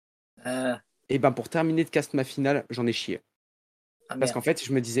 Euh, Pour terminer de cast ma finale, j'en ai chié. ah Parce qu'en merde. fait,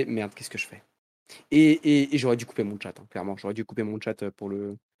 je me disais, merde, qu'est-ce que je fais? Et j'aurais dû couper mon chat, hein, clairement. J'aurais dû couper mon chat pour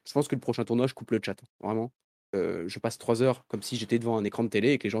le. Je pense que le prochain tournoi, je coupe le chat, hein, vraiment. Je passe 3 heures comme si j'étais devant un écran de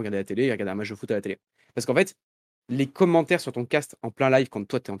télé et que les gens regardaient la télé et regardaient un match de foot à la télé. Parce qu'en fait, les commentaires sur ton cast en plein live quand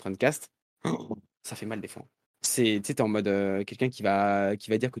toi t'es en train de cast, ça fait mal des fois. Tu sais, t'es en mode quelqu'un qui va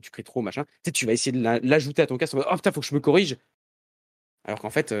dire que tu cries trop, machin. Tu sais, tu vas essayer de l'ajouter à ton cast en mode oh putain, faut que je me corrige. Alors qu'en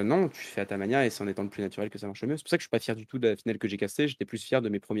fait, non, tu fais à ta manière et c'est en étant le plus naturel que ça marche le mieux. C'est pour ça que je suis pas fier du tout de la finale que j'ai castée. J'étais plus fier de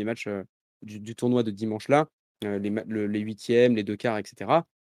mes premiers matchs du tournoi de dimanche là, les huitièmes, les deux quarts, etc.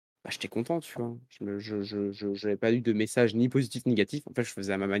 Bah, j'étais content, tu vois. J'avais pas eu de message ni positif ni négatif. En fait, je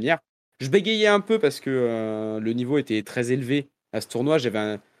faisais à ma manière. Je bégayais un peu parce que le niveau était très élevé à ce tournoi. Je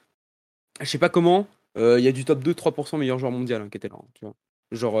sais pas comment, il y a du top 2-3% meilleur joueur mondial hein, qui était là, hein, tu vois.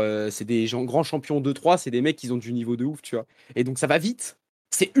 Genre, c'est des gens, grands champions 2-3, c'est des mecs qui ont du niveau de ouf, tu vois. Et donc ça va vite,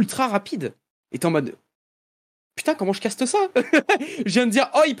 c'est ultra rapide. Et t'es en mode, putain, comment je caste ça? Je viens de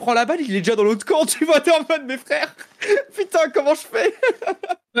dire, oh, il prend la balle, il est déjà dans l'autre camp, tu vois, t'es en mode, mes frères, putain, comment je fais?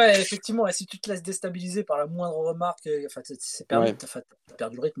 Ouais, effectivement, et si tu te laisses déstabiliser par la moindre remarque, enfin, c'est perdu. Ouais, T'as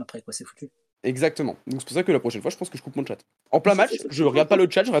perdu le rythme après, quoi, c'est foutu. exactement. Donc c'est pour ça que la prochaine fois, je pense que je coupe mon chat. En plein match, je regarde pas le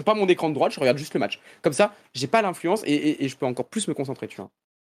chat, je regarde pas mon écran de droite, je regarde juste le match. Comme ça, j'ai pas l'influence et je peux encore plus me concentrer, tu vois.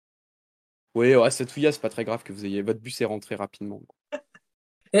 Oui, ouais, cette fouilla, c'est pas très grave que vous ayez. Votre bus est rentré rapidement.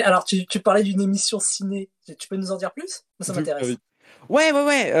 Et alors, tu parlais d'une émission ciné. Tu peux nous en dire plus? Moi, ça De ouf, m'intéresse. David. Ouais.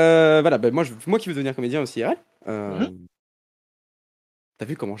 Voilà, moi qui veux devenir comédien aussi IRL. Mhm. T'as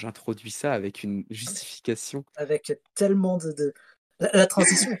vu comment j'introduis ça avec une justification? Avec tellement de. La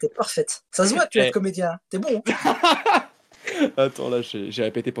transition était parfaite. Ça se voit que tu vas être Eh. comédien, hein. T'es bon, hein. Attends, là, j'ai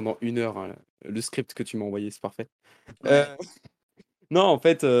répété pendant 1 heure hein, le script que tu m'as envoyé, c'est parfait. Euh, Ouais. non, en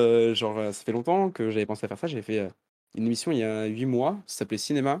fait, ça fait longtemps que j'avais pensé à faire ça. J'avais fait une émission il y a 8 mois, ça s'appelait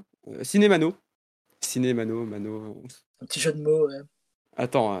Cinéma. Cinémano. Cinémano, Mano. Un petit jeu de mots. Ouais,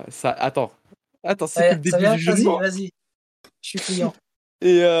 Attends, Attends, c'est que ouais, le ça début vient? du jeu de Vas-y, mots. vas-y. Je suis client.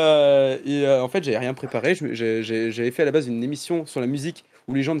 En fait, j'avais rien préparé. J'avais fait à la base une émission sur la musique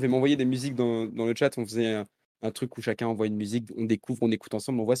où les gens devaient m'envoyer des musiques dans le chat. On faisait un truc où chacun envoie une musique, on découvre, on écoute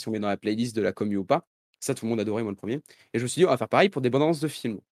ensemble, on voit si on met dans la playlist de la commu ou pas. Ça, tout le monde adorait, moi le premier. Et je me suis dit, on va faire pareil pour des bandes annonces de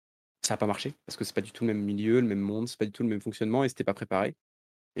films. Ça n'a pas marché parce que c'est pas du tout le même milieu, le même monde, c'est pas du tout le même fonctionnement et c'était pas préparé.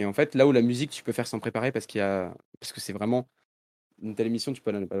 Et en fait, là où la musique, tu peux faire sans préparer parce que c'est vraiment une telle émission, tu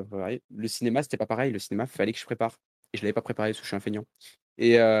peux la pas préparer. Le cinéma, c'était pas pareil. Le cinéma, il fallait que je prépare. Et je l'avais pas préparé parce que je suis un feignant.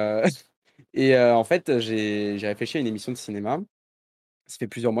 Et, en fait, j'ai réfléchi à une émission de cinéma. Ça fait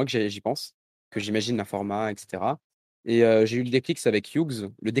plusieurs mois que j'y pense, que j'imagine un format, etc. J'ai eu le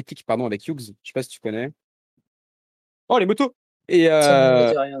déclic, pardon, avec Hughes. Je sais pas si tu connais. Oh, les motos! Et Ça ne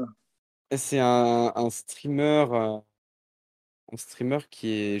me dit rien. c'est un streamer qui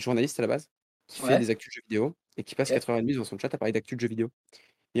est journaliste à la base, qui fait Ouais, des actus de jeux vidéo et qui passe ok. 4h30 dans son chat à parler d'actus de jeux vidéo.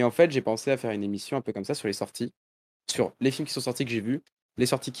 Et en fait, j'ai pensé à faire une émission un peu comme ça sur les sorties, sur les films qui sont sortis que j'ai vus, les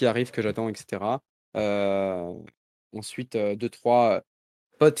sorties qui arrivent que j'attends, etc. Euh, Ensuite, deux, trois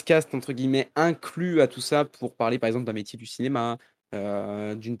podcasts entre guillemets inclus à tout ça pour parler par exemple d'un métier du cinéma,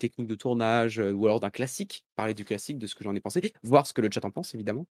 d'une technique de tournage ou alors d'un classique, parler du classique, de ce que j'en ai pensé, voir ce que le chat en pense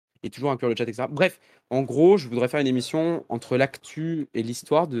évidemment, et toujours inclure le chat, etc. Bref, en gros, je voudrais faire une émission entre l'actu et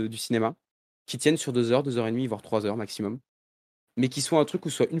l'histoire du cinéma qui tienne sur 2 heures, 2h30, voire 3 heures maximum, mais qui soit un truc où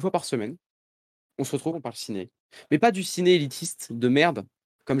soit une fois par semaine on se retrouve, on parle ciné. Mais pas du ciné élitiste de merde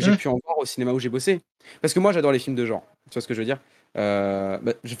comme j'ai pu en voir au cinéma où j'ai bossé. Parce que moi, j'adore les films de genre. Tu vois ce que je veux dire?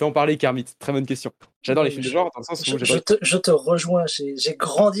 Je vais en parler, Kermit. Très bonne question. J'adore les films de genre, dans le sens où je te rejoins. J'ai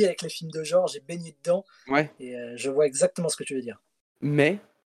grandi avec les films de genre, j'ai baigné dedans. Ouais. Et je vois exactement ce que tu veux dire. Mais,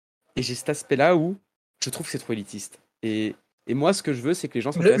 et j'ai cet aspect-là où je trouve que c'est trop élitiste. Et moi, ce que je veux, c'est que les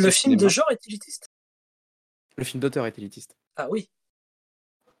gens s'intéressent Le au film cinéma. de genre est élitiste? Le film d'auteur est élitiste. Ah oui.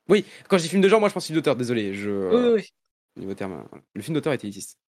 Oui, quand je dis film de genre, moi je pense film d'auteur, désolé. Oui. Niveau terme, le film d'auteur est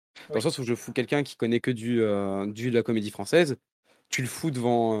élitiste. Dans le Oui. sens où je fous quelqu'un qui connaît que de la comédie française, tu le fous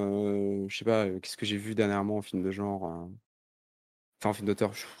devant, je sais pas, qu'est-ce que j'ai vu dernièrement en film de genre, enfin en film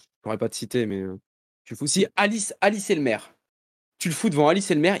d'auteur, je pourrais pas te citer, mais tu le fous. Si Alice et le maire, tu le fous devant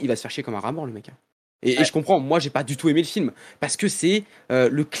Alice et le maire, il va se faire chier comme un rat mort, le mec. Hein. Et je comprends, moi j'ai pas du tout aimé le film, parce que c'est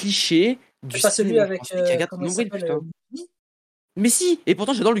le cliché du C'est pas celui cinéma avec, français qui regarde ton comment il nombril, s'appelle, putain. Mini? Mais si, et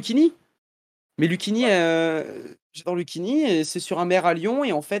pourtant j'adore Lucchini. Mais Lucchini, j'adore Lucchini, et c'est sur un maire à Lyon,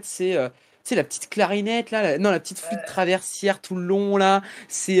 et en fait, c'est tu sais, la petite clarinette, là, non, la petite flûte traversière tout le long, là,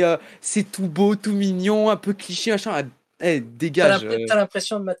 c'est tout beau, tout mignon, un peu cliché, machin. Dégage. T'as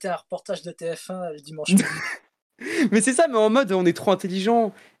l'impression de mater un reportage de TF1 le dimanche midi. Mais c'est ça, mais en mode, on est trop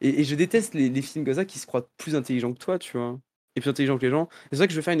intelligent. Et je déteste les films comme ça qui se croient plus intelligents que toi, tu vois. Et plus intelligents que les gens. C'est ça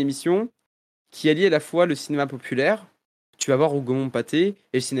que je veux faire une émission qui allie à la fois le cinéma populaire, que tu vas voir au Gaumont Pâté,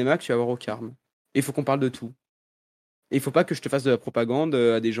 et le cinéma que tu vas voir au Carme. Et il faut qu'on parle de tout. Et il faut pas que je te fasse de la propagande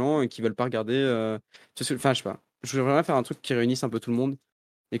à des gens qui veulent pas regarder. Enfin, je sais pas. Je voudrais vraiment faire un truc qui réunisse un peu tout le monde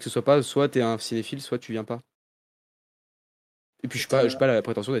et que ce soit pas soit t'es un cinéphile, soit tu viens pas. Et puis je suis pas la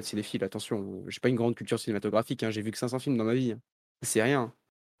prétention d'être cinéphile. Attention, j'ai pas une grande culture cinématographique. Hein. J'ai vu que 500 films dans ma vie. C'est rien.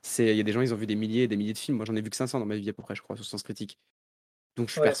 Il y a des gens, ils ont vu des milliers et des milliers de films. Moi, j'en ai vu que 500 dans ma vie à peu près, je crois, sur Sens Critique. Donc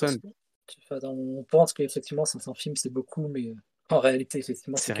je suis personne. On pense qu'effectivement 500 films c'est beaucoup, mais en réalité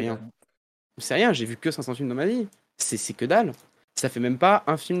effectivement C'est c'est que rien. dalle. C'est rien. J'ai vu que 500 films dans ma vie. C'est que dalle. Ça fait même pas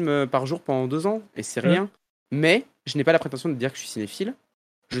un film par jour pendant 2 ans. Et c'est rien. Mais je n'ai pas la prétention de dire que je suis cinéphile.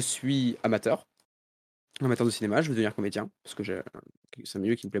 Je suis amateur de cinéma. Je veux devenir comédien parce que c'est un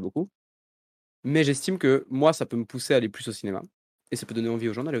milieu qui me plaît beaucoup. Mais j'estime que moi, ça peut me pousser à aller plus au cinéma. Et ça peut donner envie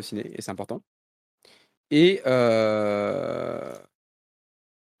aux gens d'aller au ciné. Et c'est important. Et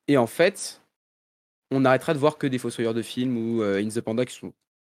en fait, on arrêtera de voir que des fossoyeurs de films ou In the Panda qui sont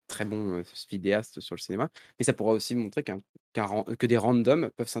très bons vidéastes sur le cinéma. Mais ça pourra aussi montrer que des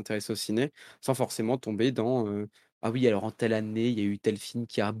randoms peuvent s'intéresser au ciné sans forcément tomber dans ah oui, alors en telle année, il y a eu tel film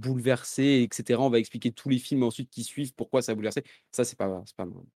qui a bouleversé, etc. On va expliquer tous les films ensuite qui suivent, pourquoi ça a bouleversé. Ça, c'est pas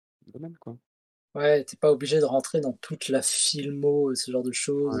mon domaine, quoi. Ouais, t'es pas obligé de rentrer dans toute la filmo, ce genre de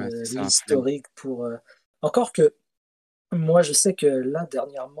choses, Ouais, c'est ça, flemme. l'historique pour. Encore que moi, je sais que là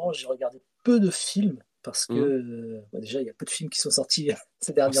dernièrement, j'ai regardé peu de films parce que déjà il y a peu de films qui sont sortis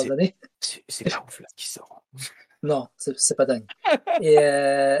ces dernières années. C'est pas ouf là ce qui sort. Non, c'est pas dingue. Et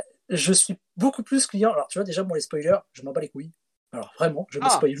je suis beaucoup plus client. Alors, tu vois, déjà, moi, les spoilers, je m'en bats les couilles. Alors, vraiment, je me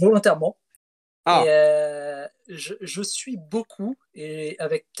spoil volontairement. Et je suis beaucoup, et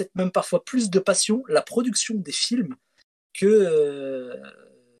avec peut-être même parfois plus de passion, la production des films que.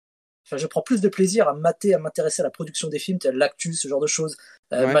 Enfin, je prends plus de plaisir à m'intéresser à la production des films, tel l'actu, ce genre de choses.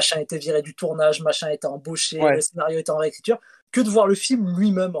 Machin était viré du tournage, machin était embauché, le scénario était en réécriture, que de voir le film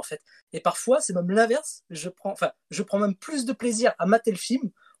lui-même, en fait. Et parfois, c'est même l'inverse. Je prends même plus de plaisir à mater le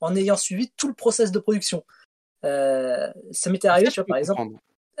film en ayant suivi tout le process de production. Ça m'était arrivé, tu vois, par exemple.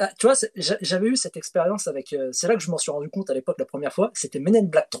 Tu vois, j'avais eu cette expérience avec. C'est là que je m'en suis rendu compte à l'époque la première fois. C'était Men in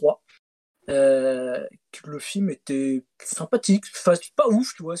Black 3. Que le film était sympathique, enfin, pas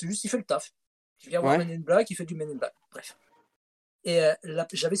ouf, tu vois, c'est juste il fait le taf. Il vient voir Men in Black, il fait du Men in Black, bref. Et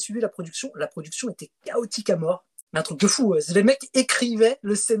j'avais suivi la production était chaotique à mort, mais un truc de fou. Les mecs écrivaient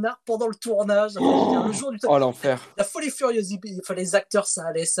le scénar pendant le tournage, enfin, le jour du Oh l'enfer. La folie furieuse, les acteurs ça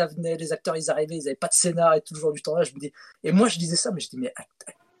allait, ça venait, les acteurs ils arrivaient, ils avaient pas de scénar et tout le jour du tournage, et moi je disais ça, mais je dis mais à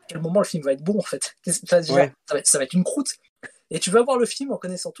quel moment le film va être bon en fait, ça va être une croûte. Et tu vas voir le film en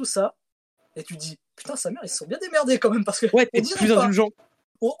connaissant tout ça, et tu dis, putain, sa mère, ils se sont bien démerdés quand même, parce que t'es plus indulgent.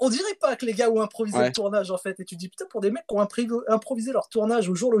 On dirait pas que les gars ont improvisé le tournage, en fait. Et tu dis, putain, pour des mecs qui ont improvisé leur tournage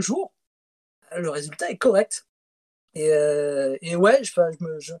au jour le jour, le résultat est correct. Et ouais,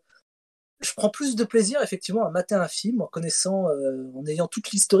 je prends plus de plaisir, effectivement, à mater un film en connaissant, en ayant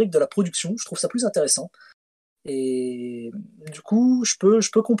toute l'historique de la production. Je trouve ça plus intéressant. Et du coup, je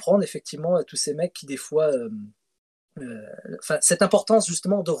peux comprendre, effectivement, tous ces mecs qui, des fois, cette importance,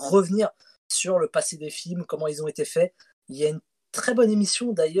 justement, de revenir sur le passé des films, comment ils ont été faits. Il y a une très bonne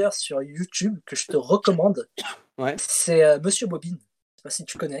émission d'ailleurs sur YouTube que je te recommande. C'est Monsieur Bobine. Je sais pas si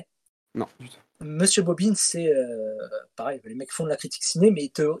tu connais. Non, du tout. Monsieur Bobine, c'est pareil, les mecs font de la critique ciné, mais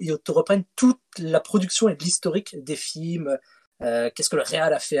ils te reprennent toute la production et l'historique des films, qu'est-ce que le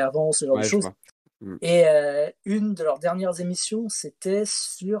réal a fait avant, ce genre de Ouais, je choses. vois. Mm. Et une de leurs dernières émissions, c'était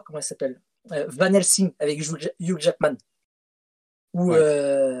sur, comment elle s'appelle, Van Helsing avec Hugh Jackman. Où,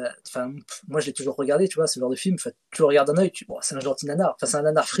 Ouais. moi je l'ai toujours regardé, tu vois, ce genre de film. Tu le regardes d'un œil, bon, c'est un gentil nanar. Enfin, c'est un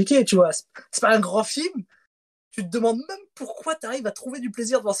nanar friqué, tu vois. C'est pas un grand film. Tu te demandes même pourquoi tu arrives à trouver du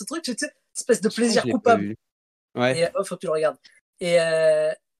plaisir devant ce truc, tu sais, espèce de Je crois que plaisir je l'ai pas coupable. vu. Ouais. Et faut que tu le regardes. Et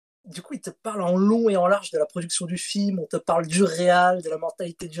du coup, il te parle en long et en large de la production du film. On te parle du réal, de la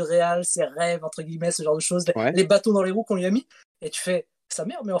mentalité du réal, ses rêves, entre guillemets, ce genre de choses, Ouais. les bâtons dans les roues qu'on lui a mis. Et tu fais, sa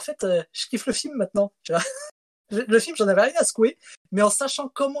mère, mais en fait, je kiffe le film maintenant. Tu vois. Le film, j'en avais rien à secouer, mais en sachant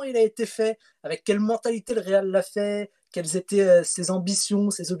comment il a été fait, avec quelle mentalité le réal l'a fait, quelles étaient ses ambitions,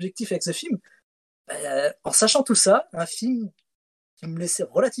 ses objectifs avec ce film, en sachant tout ça, un film qui me laissait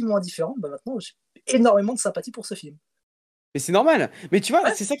relativement indifférent, maintenant j'ai énormément de sympathie pour ce film. Mais c'est normal. Mais tu vois,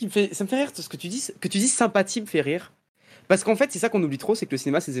 Ouais. c'est ça qui me fait, ça me fait rire, ce que tu dis, sympathie me fait rire. Parce qu'en fait, c'est ça qu'on oublie trop, c'est que le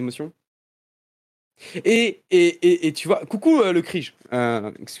cinéma, c'est des émotions. Et tu vois, coucou le Crige.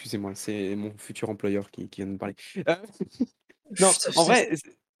 Excusez-moi, c'est mon futur employeur qui vient de me parler. Euh, non, en vrai,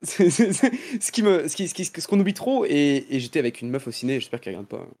 ce qu'on oublie trop, et j'étais avec une meuf au ciné, j'espère qu'elle regarde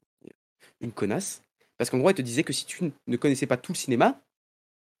pas, une connasse, parce qu'en gros, elle te disait que si tu ne connaissais pas tout le cinéma,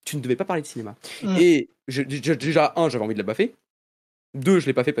 tu ne devais pas parler de cinéma. Et déjà, j'avais envie de la baffer. Deux, je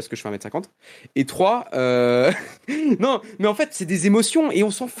l'ai pas fait parce que je fais 1m50. Et trois, non, mais en fait, c'est des émotions et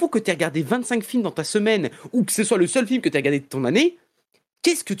on s'en fout que tu aies regardé 25 films dans ta semaine ou que ce soit le seul film que tu as regardé de ton année.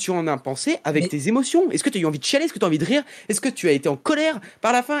 Qu'est-ce que tu en as pensé avec Mais tes émotions? Est-ce que tu as eu envie de chialer? Est-ce que tu as envie de rire? Est-ce que tu as été en colère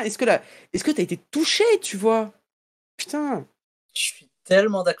par la fin? Est-ce que tu as été touché, tu vois? Putain. je suis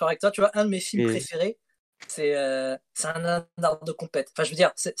tellement d'accord avec toi. Tu vois, un de mes films Et préférés, c'est un nanar de compète. Enfin, je veux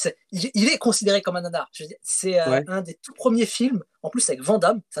dire, il est considéré comme un nanar. Je veux dire, c'est ouais. un des tout premiers films, en plus avec Van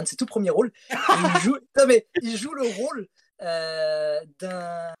Damme, c'est un de ses tout premiers rôles. Et il joue le rôle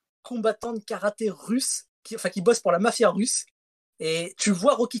d'un combattant de karaté russe qui bosse pour la mafia russe. Et tu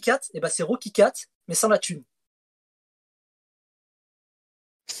vois Rocky 4, et ben c'est Rocky 4, mais sans la thune.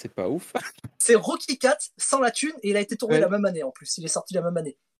 C'est pas ouf. C'est Rocky 4 sans la thune, et il a été tourné la Ouais. même année en plus. Il est sorti la même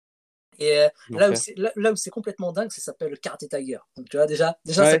année. Et L'enfer. là où c'est complètement dingue, ça s'appelle le Karate Tiger. Donc tu vois, déjà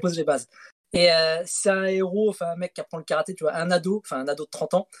ça Ouais. pose les bases. Et c'est un héros, enfin un mec qui apprend le karaté, tu vois, un ado de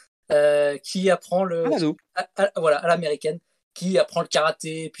 30 ans, qui apprend Un ado. voilà, à l'américaine, qui apprend le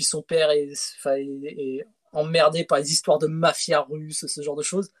karaté, puis son père est emmerdé par les histoires de mafia russe, ce genre de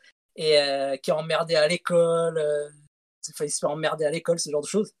choses, et qui est emmerdé à l'école, il se fait emmerder à l'école, ce genre de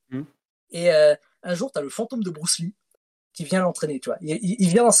choses. Hmm. Et un jour, tu as le fantôme de Bruce Lee qui vient l'entraîner, tu vois. Il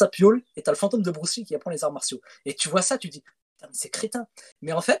vient dans sa piole et t'as le fantôme de Bruce Lee qui apprend les arts martiaux. Et tu vois ça, tu dis, c'est crétin.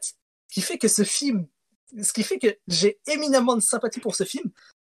 Mais en fait, ce qui fait que j'ai éminemment de sympathie pour ce film,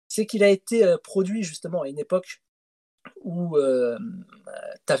 c'est qu'il a été produit justement à une époque où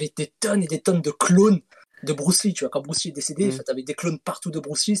t'avais des tonnes et des tonnes de clones de Bruce Lee, tu vois. Quand Bruce Lee est décédé, t'avais des clones partout de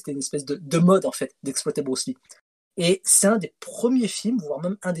Bruce Lee, c'était une espèce de mode, en fait, d'exploiter Bruce Lee. Et c'est un des premiers films, voire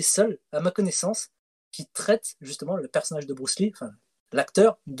même un des seuls, à ma connaissance, qui traite justement le personnage de Bruce Lee, enfin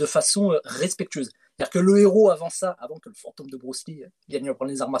l'acteur, de façon respectueuse. C'est-à-dire que le héros, avant ça, avant que le fantôme de Bruce Lee vienne lui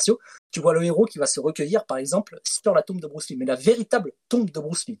apprendre les arts martiaux, tu vois le héros qui va se recueillir, par exemple, sur la tombe de Bruce Lee, mais la véritable tombe de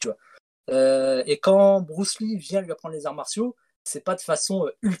Bruce Lee, tu vois. Et quand Bruce Lee vient lui apprendre les arts martiaux, c'est pas de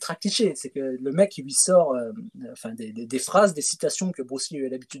façon ultra cliché, c'est que le mec il lui sort des phrases, des citations que Bruce Lee a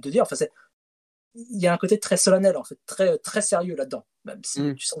l'habitude de dire. Enfin, il y a un côté très solennel, en fait, très, très sérieux là-dedans, même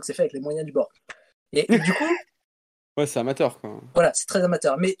si tu sens que c'est fait avec les moyens du bord. Et du coup, Ouais, c'est amateur, quoi. voilà, c'est très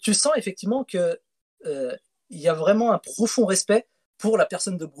amateur. Mais tu sens effectivement que il y a vraiment un profond respect pour la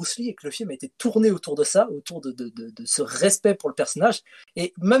personne de Bruce Lee et que le film a été tourné autour de ça, autour de ce respect pour le personnage.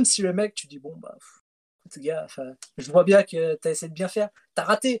 Et même si le mec, tu dis, bon, bah, écoute, gars, je vois bien que tu as essayé de bien faire, tu as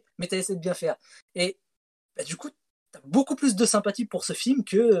raté, mais tu as essayé de bien faire. Et bah, du coup, tu as beaucoup plus de sympathie pour ce film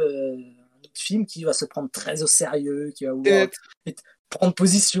que un autre film qui va se prendre très au sérieux, qui va vouloir prendre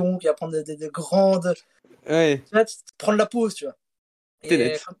position, qui va prendre des grandes. Ouais. Tu vois, prendre la pause, tu vois.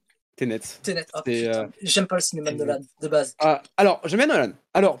 Tenet. Tenet. Oh, putain, j'aime pas le cinéma de Nolan, de base. Alors, j'aime bien Nolan.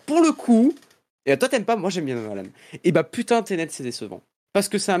 Alors, pour le coup, et toi t'aimes pas, moi j'aime bien Nolan. Et bah putain, Tenet, c'est décevant. Parce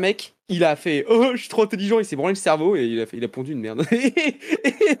que c'est un mec, il a fait oh, je suis trop intelligent, il s'est branlé le cerveau et il a pondu une merde.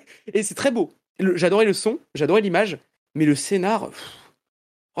 Et c'est très beau. J'adorais le son, j'adorais l'image, mais le scénar,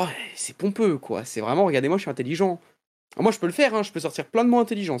 c'est pompeux, quoi. C'est vraiment, regardez-moi, je suis intelligent. Alors moi, je peux le faire, hein, je peux sortir plein de mots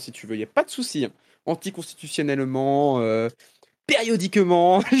intelligents si tu veux, y a pas de souci. Hein. Anticonstitutionnellement,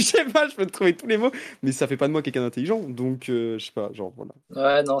 périodiquement, je sais pas, je peux te trouver tous les mots, mais ça fait pas de moi quelqu'un d'intelligent, donc je sais pas, genre voilà.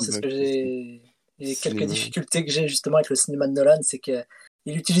 Ouais, non, c'est ce Bref, que j'ai. Et quelques cinéma. difficultés que j'ai justement avec le cinéma de Nolan, c'est que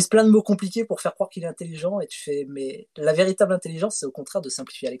il utilise plein de mots compliqués pour faire croire qu'il est intelligent et tu fais, mais la véritable intelligence, c'est au contraire de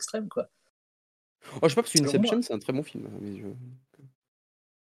simplifier à l'extrême, quoi. Oh, je sais pas, parce Selon moi. qu'Inception, c'est un très bon film, à mes yeux.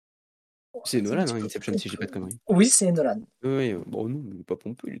 C'est C'est un Nolan, petit peu Inception, si j'ai pas de conneries. Oui, c'est Nolan. Oui, bon, non, il est pas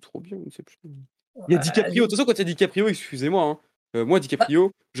pompeux, il est trop bien, Inception. Il y a DiCaprio, de Allez. toute façon, quand il y a DiCaprio, excusez-moi, hein, moi,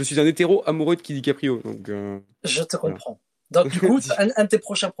 DiCaprio, je suis un hétéro amoureux de qui DiCaprio, donc Je te voilà. comprends. Donc, du coup, un de tes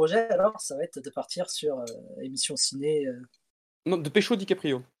prochains projets, alors, ça va être de partir sur émission ciné Non, de pécho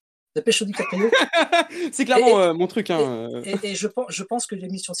DiCaprio. de Pécho DiCaprio. C'est clairement mon truc, hein. Et je pense que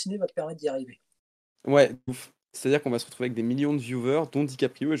l'émission ciné va te permettre d'y arriver. Ouais, ouf. C'est-à-dire qu'on va se retrouver avec des millions de viewers, dont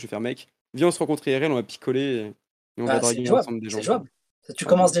DiCaprio, et je vais faire, mec, viens, on se rencontre IRL, on va picoler, et on va C'est draguer jouable. ensemble des gens. C'est jouable. Tu Ah,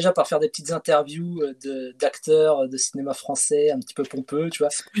 commences bon. déjà par faire des petites interviews d'acteurs de cinéma français un petit peu pompeux, tu vois.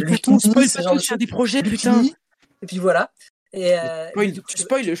 Spoil Ce genre de il y a des choses. projets, putain. Et puis voilà. Et, Tu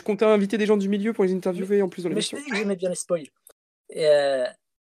spoil, je comptais inviter des gens du milieu pour les interviewer en plus dans mais je l'émission. t'ai dit que j'aimais bien les spoils. Et,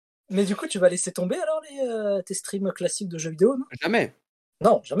 mais du coup, tu vas laisser tomber alors tes streams classiques de jeux vidéo, non? Jamais.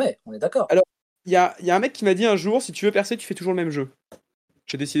 Non, jamais, on est d'accord. Alors, il y a un mec qui m'a dit un jour, si tu veux percer, tu fais toujours le même jeu.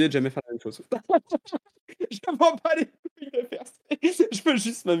 J'ai décidé de jamais faire la même chose. Je ne vends pas les couilles de percer. Je peux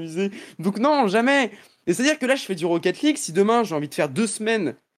juste m'amuser. Donc non, jamais. Et c'est-à-dire que là, je fais du Rocket League. Si demain, j'ai envie de faire 2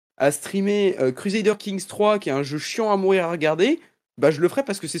 semaines à streamer Crusader Kings 3, qui est un jeu chiant à mourir à regarder, bah je le ferai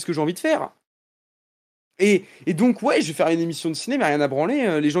parce que c'est ce que j'ai envie de faire. Et donc, ouais, je vais faire une émission de ciné, mais rien à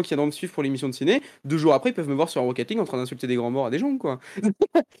branler. Les gens qui viendront me suivre pour l'émission de ciné, 2 jours après, ils peuvent me voir sur un Rocket League en train d'insulter des grands morts à des gens, quoi.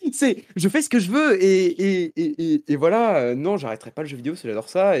 Je fais ce que je veux et voilà. Non, j'arrêterai pas le jeu vidéo, parce que j'adore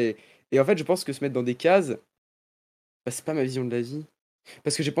ça. Et en fait, je pense que se mettre dans des cases, bah, c'est pas ma vision de la vie.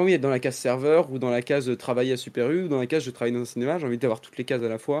 Parce que j'ai pas envie d'être dans la case serveur ou dans la case travailler à Super U ou dans la case je travaille dans un cinéma. J'ai envie d'avoir toutes les cases à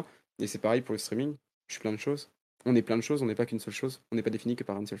la fois. Et c'est pareil pour le streaming. Je suis plein de choses. On est plein de choses, on n'est pas qu'une seule chose. On n'est pas défini que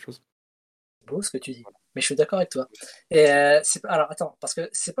par une seule chose. C'est beau ce que tu dis. Mais je suis d'accord avec toi. Et alors attends, parce que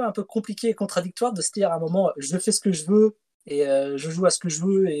c'est pas un peu compliqué et contradictoire de se dire à un moment, je fais ce que je veux et je joue à ce que je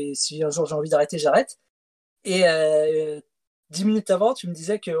veux et si un jour j'ai envie d'arrêter, j'arrête. Et 10 minutes avant, tu me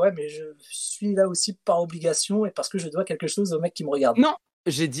disais que ouais, mais je suis là aussi par obligation et parce que je dois quelque chose au mec qui me regarde. Non,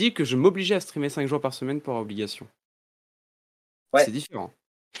 j'ai dit que je m'obligeais à streamer 5 jours par semaine par obligation. Ouais. C'est différent.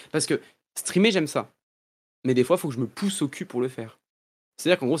 Parce que streamer, j'aime ça. Mais des fois, il faut que je me pousse au cul pour le faire.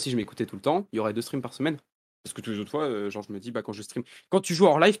 C'est-à-dire qu'en gros, si je m'écoutais tout le temps, il y aurait 2 streams par semaine. Parce que tous les autres fois, genre, je me dis, bah, quand je stream. Quand tu joues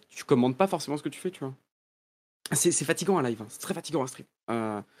hors live, tu commandes pas forcément ce que tu fais, tu vois. C'est fatigant un live, hein. C'est très fatigant un stream.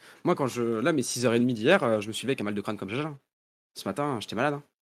 Moi, là, mes 6h30 d'hier, je me suis levé avec un mal de crâne comme Jaja. Ce matin, j'étais malade, hein.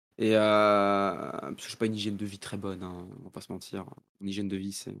 Et parce que j'ai pas une hygiène de vie très bonne, hein, on va pas se mentir. Une hygiène de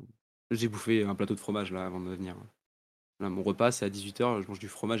vie, c'est. J'ai bouffé un plateau de fromage là avant de venir. Là, mon repas, c'est à 18h, je mange du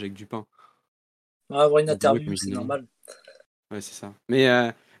fromage avec du pain. On va avoir une Pour bourrer comme interview, une c'est dynamite. normal. Ouais, c'est ça.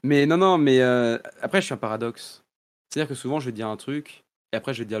 Mais non, mais après, je suis un paradoxe. C'est-à-dire que souvent, je vais te dire un truc, et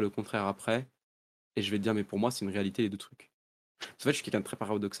après, je vais te dire le contraire après, et je vais te dire, mais pour moi, c'est une réalité, les deux trucs. En fait, je suis quelqu'un de très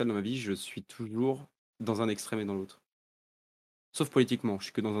paradoxal dans ma vie, je suis toujours dans un extrême et dans l'autre. Sauf politiquement, je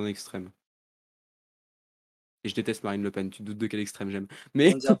suis que dans un extrême. Et je déteste Marine Le Pen, tu te doutes de quel extrême j'aime.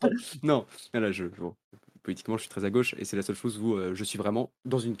 Mais On dirait pas. non, là, bon, politiquement, je suis très à gauche, et c'est la seule chose où je suis vraiment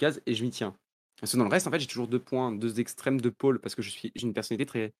dans une case, et je m'y tiens. Parce que dans le reste, en fait, j'ai toujours 2 points, 2 extrêmes, 2 pôles, parce que j'ai une personnalité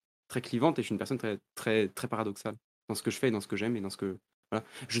très, très clivante et je suis une personne très, très, très paradoxale dans ce que je fais, et dans ce que j'aime et dans ce que. Voilà.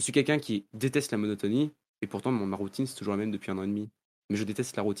 Je suis quelqu'un qui déteste la monotonie et pourtant ma routine c'est toujours la même depuis 1 an et demi. Mais je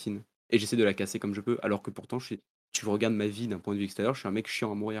déteste la routine et j'essaie de la casser comme je peux, alors que pourtant tu regardes ma vie d'un point de vue extérieur, je suis un mec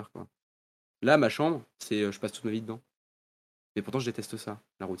chiant à mourir, quoi. Là, ma chambre, je passe toute ma vie dedans. Mais pourtant, je déteste ça,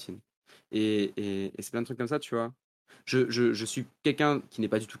 la routine. Et c'est plein de trucs comme ça, tu vois. Je suis quelqu'un qui n'est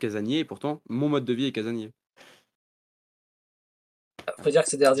pas du tout casanier, et pourtant, mon mode de vie est casanier. Faut dire que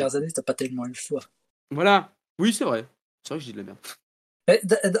ces dernières années, t'as pas tellement eu le choix. Voilà. Oui, c'est vrai. C'est vrai que je dis de la merde.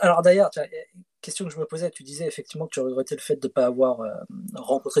 Alors d'ailleurs, tiens, question que je me posais, tu disais effectivement que tu regrettais le fait de ne pas avoir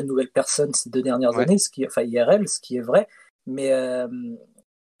rencontré de nouvelles personnes ces 2 dernières Ouais. années, enfin IRL, ce qui est vrai, mais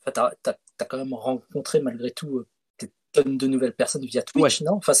enfin, t'as quand même rencontré malgré tout des tonnes de nouvelles personnes via Twitch, Ouais.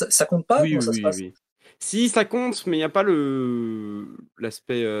 non? Enfin, ça compte pas? Oui, Comment oui, ça se oui, passe? oui. Si, ça compte, mais il n'y a pas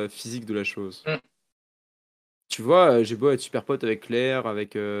l'aspect physique de la chose. Tu vois, j'ai beau être super pote avec Claire,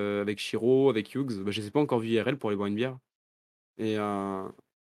 avec Shiro, avec Hughes, bah, je les ai pas encore vus IRL pour aller boire une bière. Et,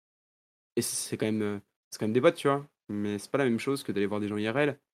 c'est quand même des potes, tu vois. Mais c'est pas la même chose que d'aller voir des gens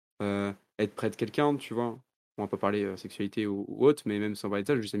IRL. Être près de quelqu'un, tu vois. On va pas parler sexualité ou autre, mais même sans parler de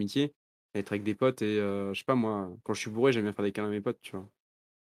ça, juste amitié. Être avec des potes et je sais pas, moi, quand je suis bourré, j'aime bien faire des câlins à mes potes, tu vois.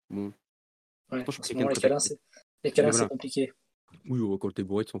 Bon, Ouais, pourtant, je en suis ce quelqu'un moment, de très tactile. les Mais câlins, c'est voilà. compliqué. Oui, quand t'es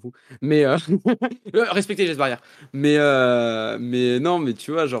bourré, tu t'en fous. Mais respecter les gestes barrières. Mais non, mais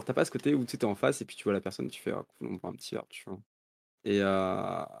tu vois, genre, t'as pas ce côté où tu sais, t'es en face et puis tu vois la personne, tu fais, ah, on prend un petit verre, tu vois. Et, et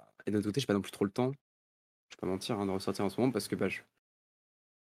d'un autre côté, j'ai pas non plus trop le temps, je vais pas mentir, hein, de ressortir en ce moment parce que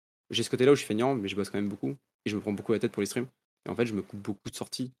j'ai ce côté-là où je suis feignant, mais je bosse quand même beaucoup et je me prends beaucoup la tête pour les streams. Et en fait, je me coupe beaucoup de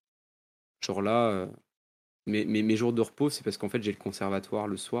sorties. Genre là, mes jours de repos, c'est parce qu'en fait, j'ai le conservatoire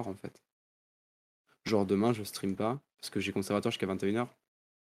le soir, en fait. Genre demain, je stream pas parce que j'ai conservatoire jusqu'à 21h.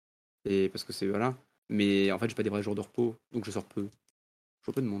 Et parce que c'est voilà. Mais en fait, j'ai pas des vrais jours de repos, donc je sors peu. Je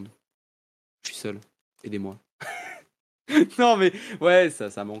vois peu de monde. Je suis seul. Aidez-moi. Non, mais ouais,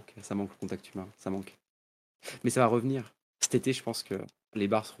 ça manque. Ça manque le contact humain. Ça manque. Mais ça va revenir. Cet été, je pense que les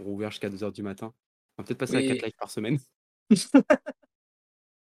bars seront ouverts jusqu'à 2h du matin. On va peut-être passer à 4 Oui, lives par semaine.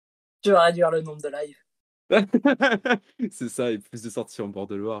 tu vas réduire le nombre de lives. C'est ça, et plus de sorties en bord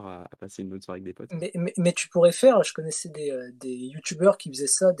de Loire à passer une bonne soirée avec des potes. Mais tu pourrais faire, je connaissais des youtubeurs qui faisaient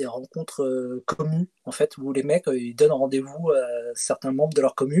ça, des rencontres communes, en fait, où les mecs, ils donnent rendez-vous à certains membres de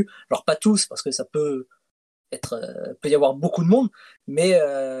leur commu. Alors pas tous, parce que ça peut y avoir beaucoup de monde, mais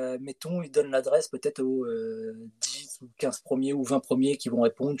mettons, ils donnent l'adresse peut-être aux 10 ou 15 premiers ou 20 premiers qui vont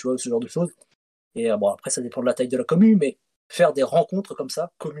répondre, tu vois, ce genre de choses. Et bon, après, ça dépend de la taille de la commu, mais faire des rencontres comme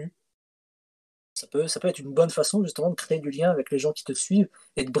ça, communes, ça peut être une bonne façon justement de créer du lien avec les gens qui te suivent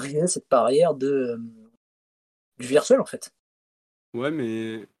et de briser cette barrière du virtuel en fait. Ouais,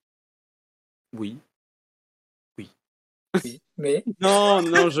 mais oui, oui. Oui, Non,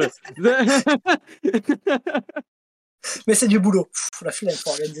 non, mais c'est du boulot. Pff, la flemme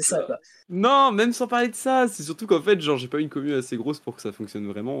pour organiser ça, quoi. Non, même sans parler de ça, c'est surtout qu'en fait, genre, j'ai pas une commune assez grosse pour que ça fonctionne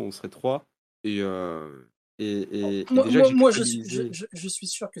vraiment. On serait 3. Et, et Moi, déjà que moi, j'ai moi, culpabilisé. je suis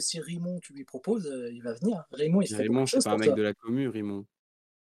sûr que si Raymond, tu lui proposes, il va venir. Raymond, il Mais ferait beaucoup Raymond, de c'est choses pas un pour mec toi. de la commu, Raymond.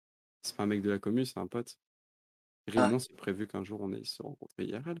 C'est pas un mec de la commu, c'est un pote. Ah, Raymond, c'est prévu qu'un jour on aille se rencontrer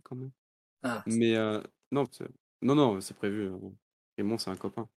IRL quand même. ah. Mais non, non, non, c'est prévu. Raymond, c'est un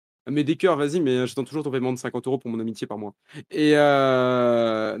copain. Mais des cœurs, vas-y, mais j'attends toujours ton paiement de 50 € pour mon amitié par mois. Et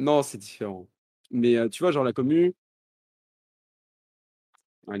non, c'est différent. Mais tu vois, genre la commu,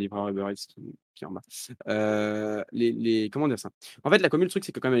 un livreur Uber Eats qui est en bas. Comment dire ça? En fait, la commu, le truc,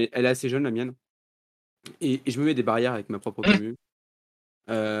 c'est que quand même, elle est assez jeune, la mienne. Et je me mets des barrières avec ma propre commu.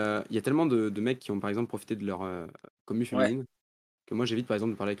 Il y a tellement de mecs qui ont, par exemple, profité de leur commu Ouais. féminine que moi, j'évite, par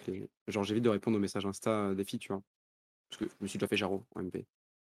exemple, de parler avec les. Genre, j'évite de répondre aux messages Insta des filles, tu vois. Parce que je me suis déjà fait Jaro en MP.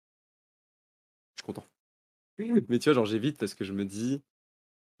 Je suis content. Mais tu vois, genre, j'évite parce que je me dis,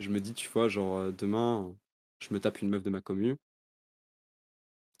 tu vois, genre, demain, je me tape une meuf de ma commu.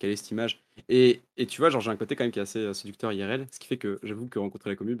 Quelle est cette image? Et tu vois, genre, j'ai un côté quand même qui est assez séducteur IRL, ce qui fait que j'avoue que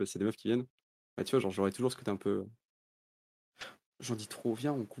rencontrer la commu, bah, c'est des meufs qui viennent. Bah, tu vois, genre, j'aurais toujours ce côté un peu. J'en dis trop,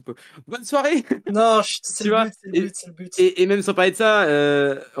 viens, on coupe. Bonne soirée! Non, chut, c'est Tu le vois? but, c'est le Et, but, c'est le but. et même sans parler de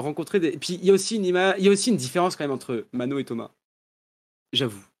ça, rencontrer des. Puis il y a aussi il y a aussi une différence quand même entre Mano et Thomas.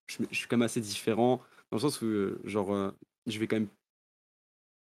 J'avoue, je suis quand même assez différent, dans le sens où, genre, je vais quand même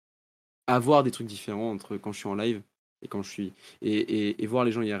avoir des trucs différents entre quand je suis en live et quand je suis. Et voir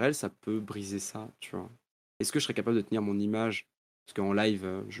les gens IRL, ça peut briser ça, tu vois. Est-ce que je serais capable de tenir mon image? Parce qu'en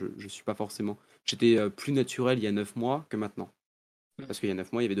live, je suis pas forcément. J'étais plus naturel il y a 9 mois que maintenant. Parce qu'il y a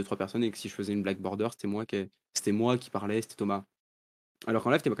 9 mois, il y avait deux trois personnes et que si je faisais une black border, c'était moi qui parlais, c'était Thomas. Alors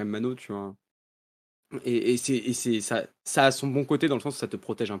qu'en live, t'es quand même Mano, tu vois. Ça a son bon côté dans le sens où ça te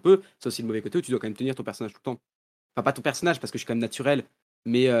protège un peu. C'est aussi le mauvais côté où tu dois quand même tenir ton personnage tout le temps. Enfin, pas ton personnage parce que je suis quand même naturel.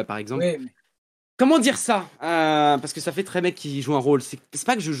 Mais par exemple, Oui, mais comment dire ça? Parce que ça fait très mec qui joue un rôle. C'est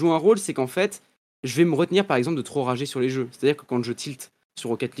pas que je joue un rôle, c'est qu'en fait, je vais me retenir par exemple de trop rager sur les jeux. C'est-à-dire que quand je tilte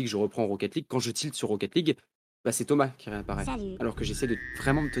sur Rocket League, je reprends Rocket League. Quand je tilte sur Rocket League, bah, c'est Thomas qui réapparaît. Salut. Alors que j'essaie de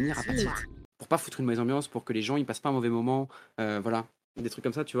vraiment me tenir à pas Suis-moi. tilt. Pour pas foutre une mauvaise ambiance, pour que les gens ils passent pas un mauvais moment. Voilà. Des trucs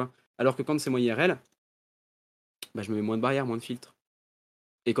comme ça, tu vois. Alors que quand c'est moi IRL, bah, je me mets moins de barrières, moins de filtres.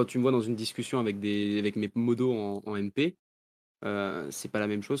 Et quand tu me vois dans une discussion avec mes modos en MP, c'est pas la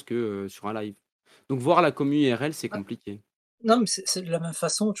même chose que sur un live. Donc voir la commu IRL, c'est ah, compliqué. non, mais c'est de la même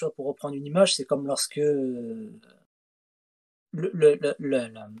façon, tu vois, pour reprendre une image, c'est comme lorsque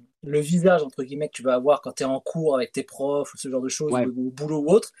le visage, entre guillemets, que tu vas avoir quand tu es en cours avec tes profs ou ce genre de choses, Ouais, ou au boulot ou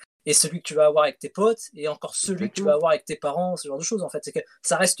autre, et celui que tu vas avoir avec tes potes, et encore celui que tu vas exactement. avoir avec tes parents, ce genre de choses, en fait. C'est que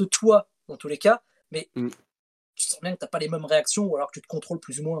ça reste toi, dans tous les cas, mais Mm, tu sens bien que tu n'as pas les mêmes réactions, ou alors que tu te contrôles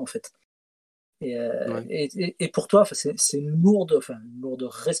plus ou moins, en fait. ouais. Et pour toi, c'est une lourde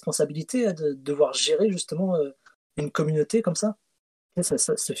responsabilité hein, de devoir gérer justement une communauté comme ça.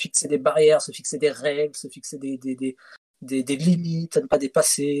 Se fixer des barrières, se fixer des règles, se fixer des limites à ne pas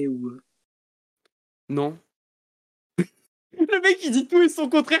dépasser. Non. Le mec il dit tout et son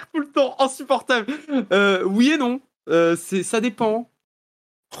contraire tout le temps, insupportable. Oui et non. Ça dépend.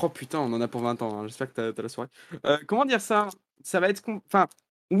 Oh putain, on en a pour 20 ans, hein. J'espère que t'as la soirée. Comment dire ça? Ça va être. Enfin,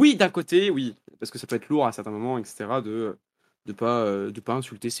 oui, d'un côté, oui. Parce que ça peut être lourd à certains moments, etc. de pas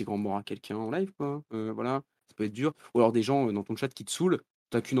insulter ses grands morts à quelqu'un en live, quoi. Voilà, ça peut être dur. Ou alors des gens dans ton chat qui te saoulent,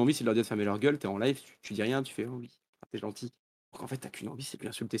 t'as qu'une envie, c'est de leur dire de fermer leur gueule, t'es en live, tu dis rien, tu fais oh oui, t'es gentil. Donc en fait, t'as qu'une envie, c'est de lui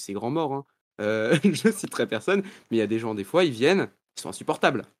insulter ses grands morts. Hein. Je citerai personne, mais il y a des gens, des fois, ils viennent, ils sont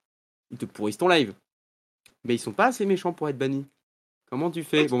insupportables. Ils te pourrissent ton live. Mais ils sont pas assez méchants pour être bannis. Comment tu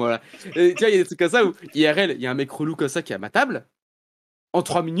fais? Bon, voilà. Tu vois, il y a des trucs comme ça où, IRL, il y a un mec relou comme ça qui est à ma table. En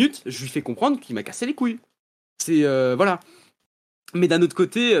 3 minutes, je lui fais comprendre qu'il m'a cassé les couilles. C'est. Voilà. Mais d'un autre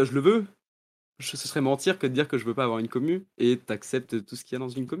côté, je le veux. Ce serait mentir que de dire que je veux pas avoir une commu et t'acceptes tout ce qu'il y a dans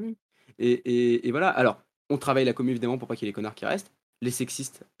une commu. Et voilà. Alors, on travaille la commu évidemment pour pas qu'il y ait les connards qui restent. Les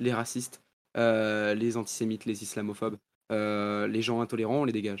sexistes, les racistes, les antisémites, les islamophobes, les gens intolérants, on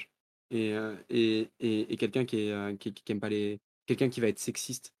les dégage. Et quelqu'un qui aime pas les. Quelqu'un qui va être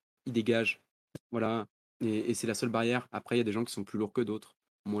sexiste, il dégage. Voilà. Et c'est la seule barrière. Après, il y a des gens qui sont plus lourds que d'autres,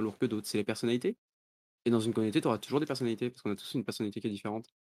 moins lourds que d'autres. C'est les personnalités. Et dans une communauté, tu auras toujours des personnalités, parce qu'on a tous une personnalité qui est différente.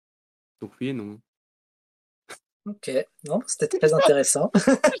 Donc oui et non. Ok, non, c'était très intéressant.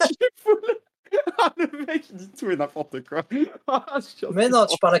 Ah, le mec, il dit tout et n'importe quoi. Mais non,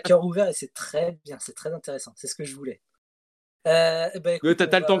 tu parles à cœur ouvert et c'est très bien, c'est très intéressant. C'est ce que je voulais. Écoute,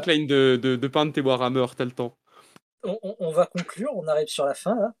 T'as le temps, Klein, de peindre tes Warhammer, t'as le temps. on va conclure, on arrive sur la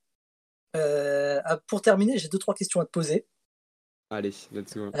fin là. Pour terminer, j'ai 2-3 questions à te poser. Allez,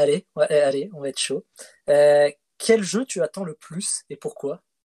 let's go. Allez, allez, on va être chaud. Quel jeu tu attends le plus et pourquoi?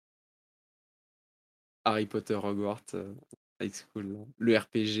 Harry Potter, Hogwarts, high school. Là. Le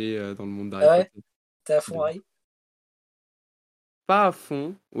RPG dans le monde d'Harry Ah ouais, Potter. t'es à fond, Harry? Pas à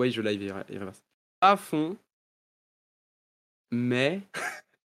fond. Oui, je live, il reverse. Pas à fond, mais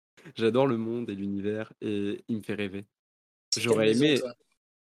j'adore le monde et l'univers et il me fait rêver. C'est quelle J'aurais maison, aimé. toi?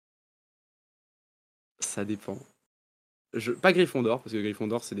 Ça dépend. Pas Gryffondor, parce que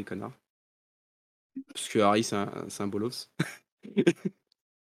Gryffondor, c'est des connards. Parce que Harry, c'est un bolos.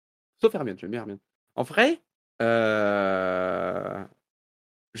 Sauf Hermione, j'aime bien Hermione. En vrai, je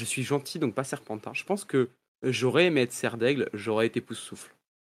suis gentil, donc pas Serpentard. Je pense que j'aurais aimé être Serre d'Aigle, j'aurais été Pouce-Souffle.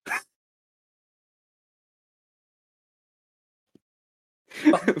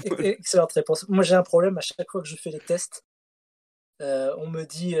 Excellente réponse. Moi, j'ai un problème à chaque fois que je fais les tests. On me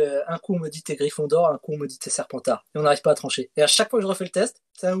dit, un coup on me dit t'es Gryffondor, un coup on me dit t'es Serpentard. Et on n'arrive pas à trancher. Et à chaque fois que je refais le test,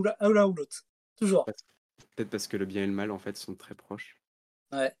 c'est un ou l'un ou l'autre. Toujours. Peut-être parce que le bien et le mal, en fait, sont très proches.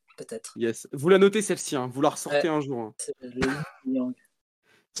 Ouais, peut-être. Yes. Vous la notez celle-ci, hein. Vous la ressortez Ouais, un jour. Hein. c'est le yin et yang.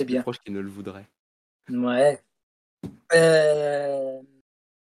 C'est C'est plus bien. proche qu'il ne le voudrait. Ouais.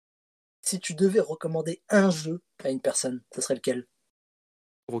 Si tu devais recommander un jeu à une personne, ce serait lequel?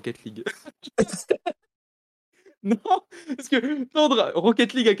 Rocket League. Non, parce que tendre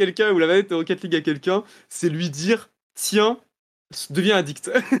Rocket League à quelqu'un ou la manette de Rocket League à quelqu'un, c'est lui dire tiens, deviens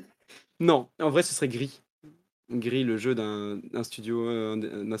addict. Non, en vrai, ce serait Gris. Gris, le jeu d'un studio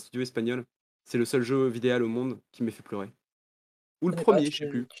espagnol. C'est le seul jeu vidéo au monde qui m'ait fait pleurer. Ou Je le connais pas. premier, je sais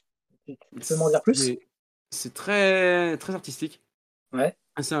plus. Tu peux m'en dire plus? C'est très, très artistique. Ouais.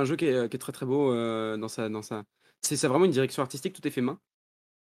 C'est un jeu qui est très très beau dans sa. C'est vraiment une direction artistique, tout est fait main.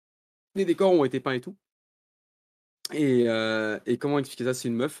 Les décors ont été peints et tout. Et comment expliquer ça? C'est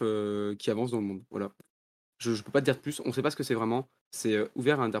une meuf qui avance dans le monde. Voilà. Je peux pas te dire de plus. On sait pas ce que c'est vraiment. C'est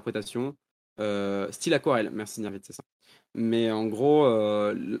ouvert à interprétation. Style aquarelle. Merci Nirvit, c'est ça. Mais en gros,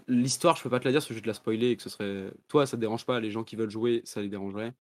 l'histoire, je peux pas te la dire parce que je vais te la spoiler et que ce serait. Toi, ça te dérange pas. Les gens qui veulent jouer, ça les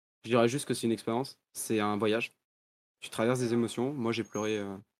dérangerait. Je dirais juste que c'est une expérience. C'est un voyage. Tu traverses des émotions. Moi, j'ai pleuré.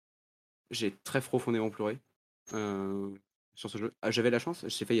 J'ai très profondément pleuré sur ce jeu. Ah, j'avais la chance.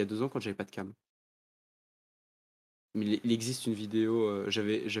 Je l'ai fait il y a 2 ans quand j'avais pas de cam. Mais il existe une vidéo.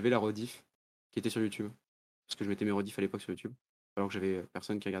 J'avais la rediff qui était sur YouTube. Parce que je mettais mes rediffs à l'époque sur YouTube. Alors que j'avais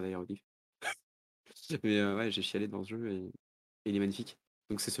personne qui regardait les rediffs. Mais ouais, j'ai chialé dans ce jeu et il est magnifique.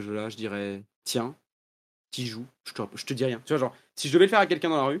 Donc c'est ce jeu-là, je dirais, tiens, t'y joues, je te dis rien. Tu vois, genre, si je devais le faire à quelqu'un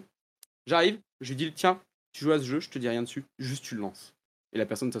dans la rue, j'arrive, je lui dis, tiens, tu joues à ce jeu, je te dis rien dessus, juste tu le lances. Et la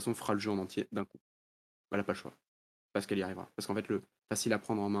personne, de toute façon, fera le jeu en entier d'un coup. Elle n'a pas le choix. Parce qu'elle y arrivera. Parce qu'en fait, le facile à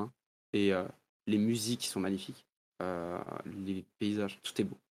prendre en main et les musiques sont magnifiques. Les paysages, tout est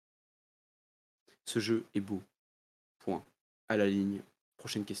beau. Ce jeu est beau. Point. À la ligne.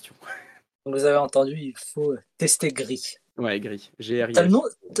 Prochaine question. Donc vous avez entendu, il faut tester Gris. Ouais, gris. T'as le GRIS. nom,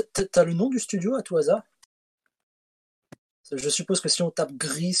 t'as le nom du studio à tout hasard? Je suppose que si on tape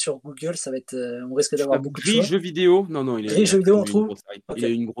Gris sur Google, ça va être, on risque Tu d'avoir tapes beaucoup de gris choix. jeux vidéo. Non, non, Gris il a jeux quand vidéo, même on eu une trouve? grosse hype. Ok, Il a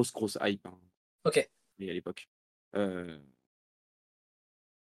eu une grosse hype hein, ok. à l'époque. Euh,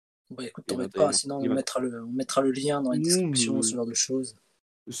 Bon, écoute, et t'embête pas, hein, 21 ans. sinon Il est 20. on mettra le lien dans la description, ce Mmh, genre de choses.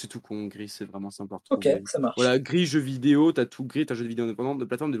 c'est tout con, gris, c'est vraiment simple à Ok, retrouver. ça marche. Voilà, gris jeux vidéo, t'as tout gris, t'as jeux vidéo indépendants de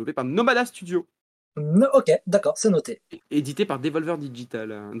plateforme développée par Nomada Studio. Ok, d'accord, c'est noté. Édité par Devolver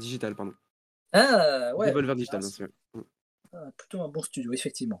Digital, pardon. Ah, ouais. Devolver Digital, c'est vrai. Plutôt un bon studio,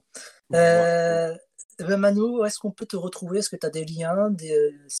 effectivement. Voilà. Mano, où est-ce qu'on peut te retrouver? Est-ce que tu as des liens,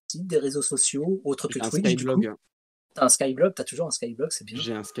 des sites, des réseaux sociaux, autres que J'ai un Twitch, du coup? Skyblog. T'as un Skyblog, t'as toujours un Skyblog, c'est bien.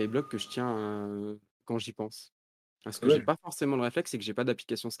 J'ai un Skyblog que je tiens quand j'y pense. Parce que j'ai Cool. pas forcément le réflexe, c'est que j'ai pas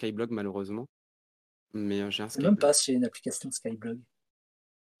d'application Skyblog malheureusement. Mais j'ai un Je sais même Skyblog. pas s'il y a une application Skyblog.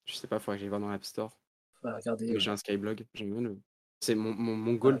 Je sais pas, faudrait que j'aille voir dans l'App Store. On va regarder. Mais j'ai un Skyblog. J'aime bien C'est mon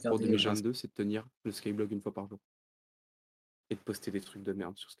On va goal pour regarder 2022, c'est de tenir le Skyblog une fois par jour. Et de poster des trucs de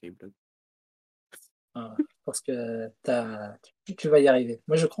merde sur Skyblog. je pense que tu vas y arriver.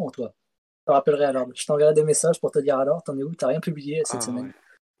 Moi, je crois en toi. Je te rappellerai alors. Je t'enverrai des messages pour te dire alors, t'en es où? T'as rien publié cette Ah semaine? ouais.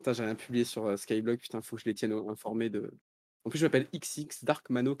 Putain, j'ai rien publié sur Skyblog, putain, faut que je les tienne informés de. En plus, je m'appelle XX Dark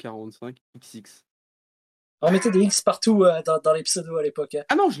Mano 45 XX. On mettait des X partout dans les pseudos à l'époque. Hein.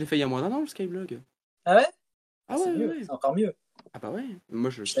 Ah non, je l'ai fait il y a moins d'un an le Skyblog. Ah ouais? Ah C'est ouais, mieux, ouais. c'est encore mieux. Ah bah ouais.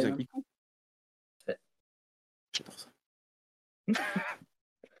 Moi, je Je suis savais un même. kikou. Ouais. J'adore ça.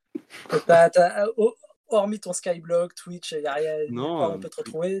 Hormis ton Skyblog, Twitch, il n'y a rien nulle part où Non, on peut te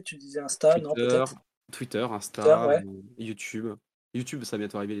retrouver. Tu disais Insta, non, Twitter, peut-être? Twitter, Twitter, Insta, ouais. YouTube. YouTube, ça va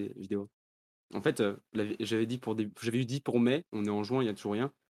bientôt arriver les vidéos. En fait, j'avais eu dit pour mai, on est en juin, il y a toujours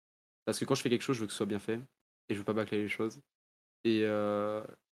rien. Parce que quand je fais quelque chose, je veux que ce soit bien fait. Et je veux pas bâcler les choses. Et,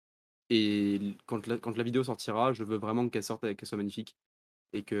 quand la vidéo sortira, je veux vraiment qu'elle sorte et qu'elle soit magnifique.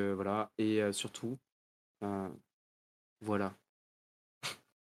 Et que voilà. Et surtout, euh, voilà.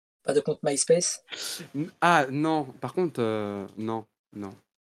 Pas de compte MySpace? Ah non, par contre, non, non.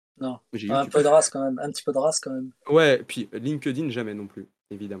 Non. Mais j'ai Un YouTube. peu de race quand même. Un petit peu de race quand même. Ouais, puis LinkedIn, jamais non plus,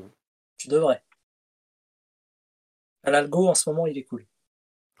 évidemment. Tu devrais. L'algo, en ce moment, il est cool.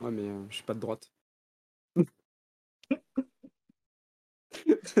 Ouais, mais je suis pas de droite. Non,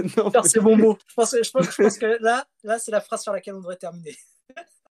 Alors, mais... c'est bon mot. Je pense que là c'est la phrase sur laquelle on devrait terminer.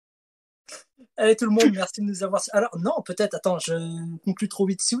 Allez, tout le monde, merci de nous avoir. Alors, non, peut-être, attends, je conclue trop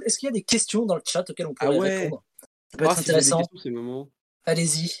vite. Est-ce qu'il y a des questions dans le chat auxquelles on Ah pourrait ouais. répondre? Ça peut être Si vous avez des intéressant. questions, c'est le moment.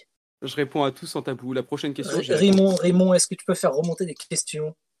 Allez-y. Je réponds à tous sans tabou. La prochaine question, j'y réponds. Raymond, est-ce que tu peux faire remonter des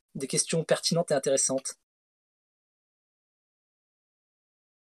questions pertinentes et intéressantes?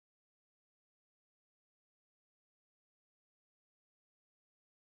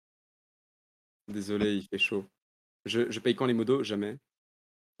 Désolé, il fait chaud. Je paye quand les modos? Jamais.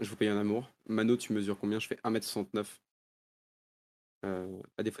 Je vous paye un amour. Mano, tu mesures combien? Je fais 1m69.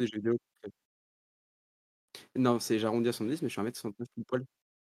 À défaut des jeux vidéo. Non, j'arrondi à 70, mais je suis 1m69 pile poil.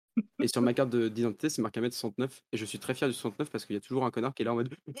 Et sur ma carte d'identité, c'est marqué 1m69. Et je suis très fier du 69 parce qu'il y a toujours un connard qui est là en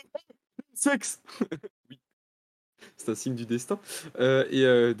mode sexe. Oui, c'est un signe du destin.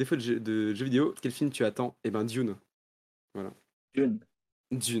 Défaut de jeux vidéo, quel film tu attends? Eh ben, Dune. Voilà. Dune.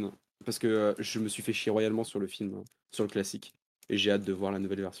 Dune. Parce que je me suis fait chier royalement sur le film, hein, sur le classique. Et j'ai hâte de voir la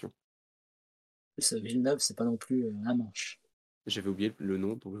nouvelle version. Villeneuve, c'est pas non plus un manche. J'avais oublié le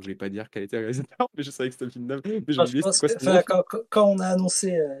nom, donc je voulais pas dire quel était le réalisateur, mais je savais que c'était le film d'âme. Mais j'ai Je oublié c'était pense quoi que son nom. quand on a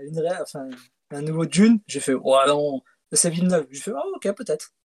annoncé un nouveau Dune, j'ai fait, oh non, c'est Villeneuve. J'ai fait, oh ok,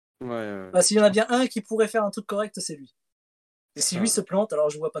 peut-être. Ouais, S'il y en a bien un qui pourrait faire un truc correct, c'est lui. Et si lui ça- se plante,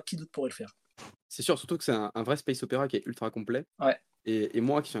 alors je vois pas qui d'autre pourrait le faire. c'est sûr, surtout que c'est un vrai space opéra qui est ultra complet. Ouais. Et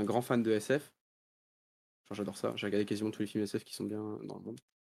moi qui suis un grand fan de SF, genre j'adore ça, j'ai regardé quasiment tous les films SF qui sont bien dans le monde.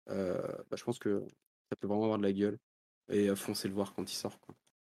 Je pense que ça peut vraiment avoir de la gueule. Et foncez le voir quand il sort, quoi.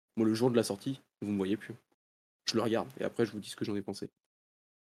 Moi, le jour de la sortie, vous me voyez plus. Je le regarde et après je vous dis ce que j'en ai pensé.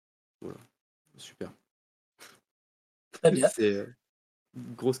 Voilà, super. Très bien. C'est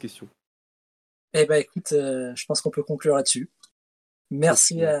grosse question. Eh ben écoute, je pense qu'on peut conclure là-dessus.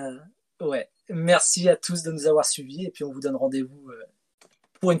 Merci merci à tous de nous avoir suivis et puis on vous donne rendez-vous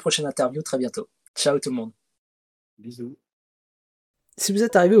pour une prochaine interview très bientôt. Ciao tout le monde. Bisous. Si vous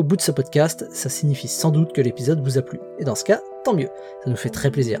êtes arrivé au bout de ce podcast, ça signifie sans doute que l'épisode vous a plu. Et dans ce cas, tant mieux, ça nous fait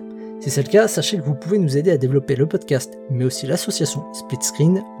très plaisir. Si c'est le cas, sachez que vous pouvez nous aider à développer le podcast, mais aussi l'association Split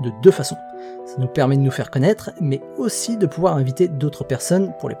Screen de deux façons. Ça nous permet de nous faire connaître, mais aussi de pouvoir inviter d'autres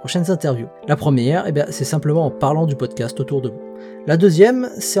personnes pour les prochaines interviews. La première, c'est simplement en parlant du podcast autour de vous. La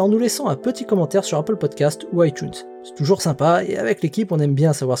deuxième, c'est en nous laissant un petit commentaire sur Apple Podcast ou iTunes. C'est toujours sympa, et avec l'équipe, on aime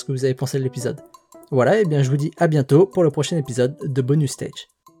bien savoir ce que vous avez pensé de l'épisode. Voilà, je vous dis à bientôt pour le prochain épisode de Bonus Stage.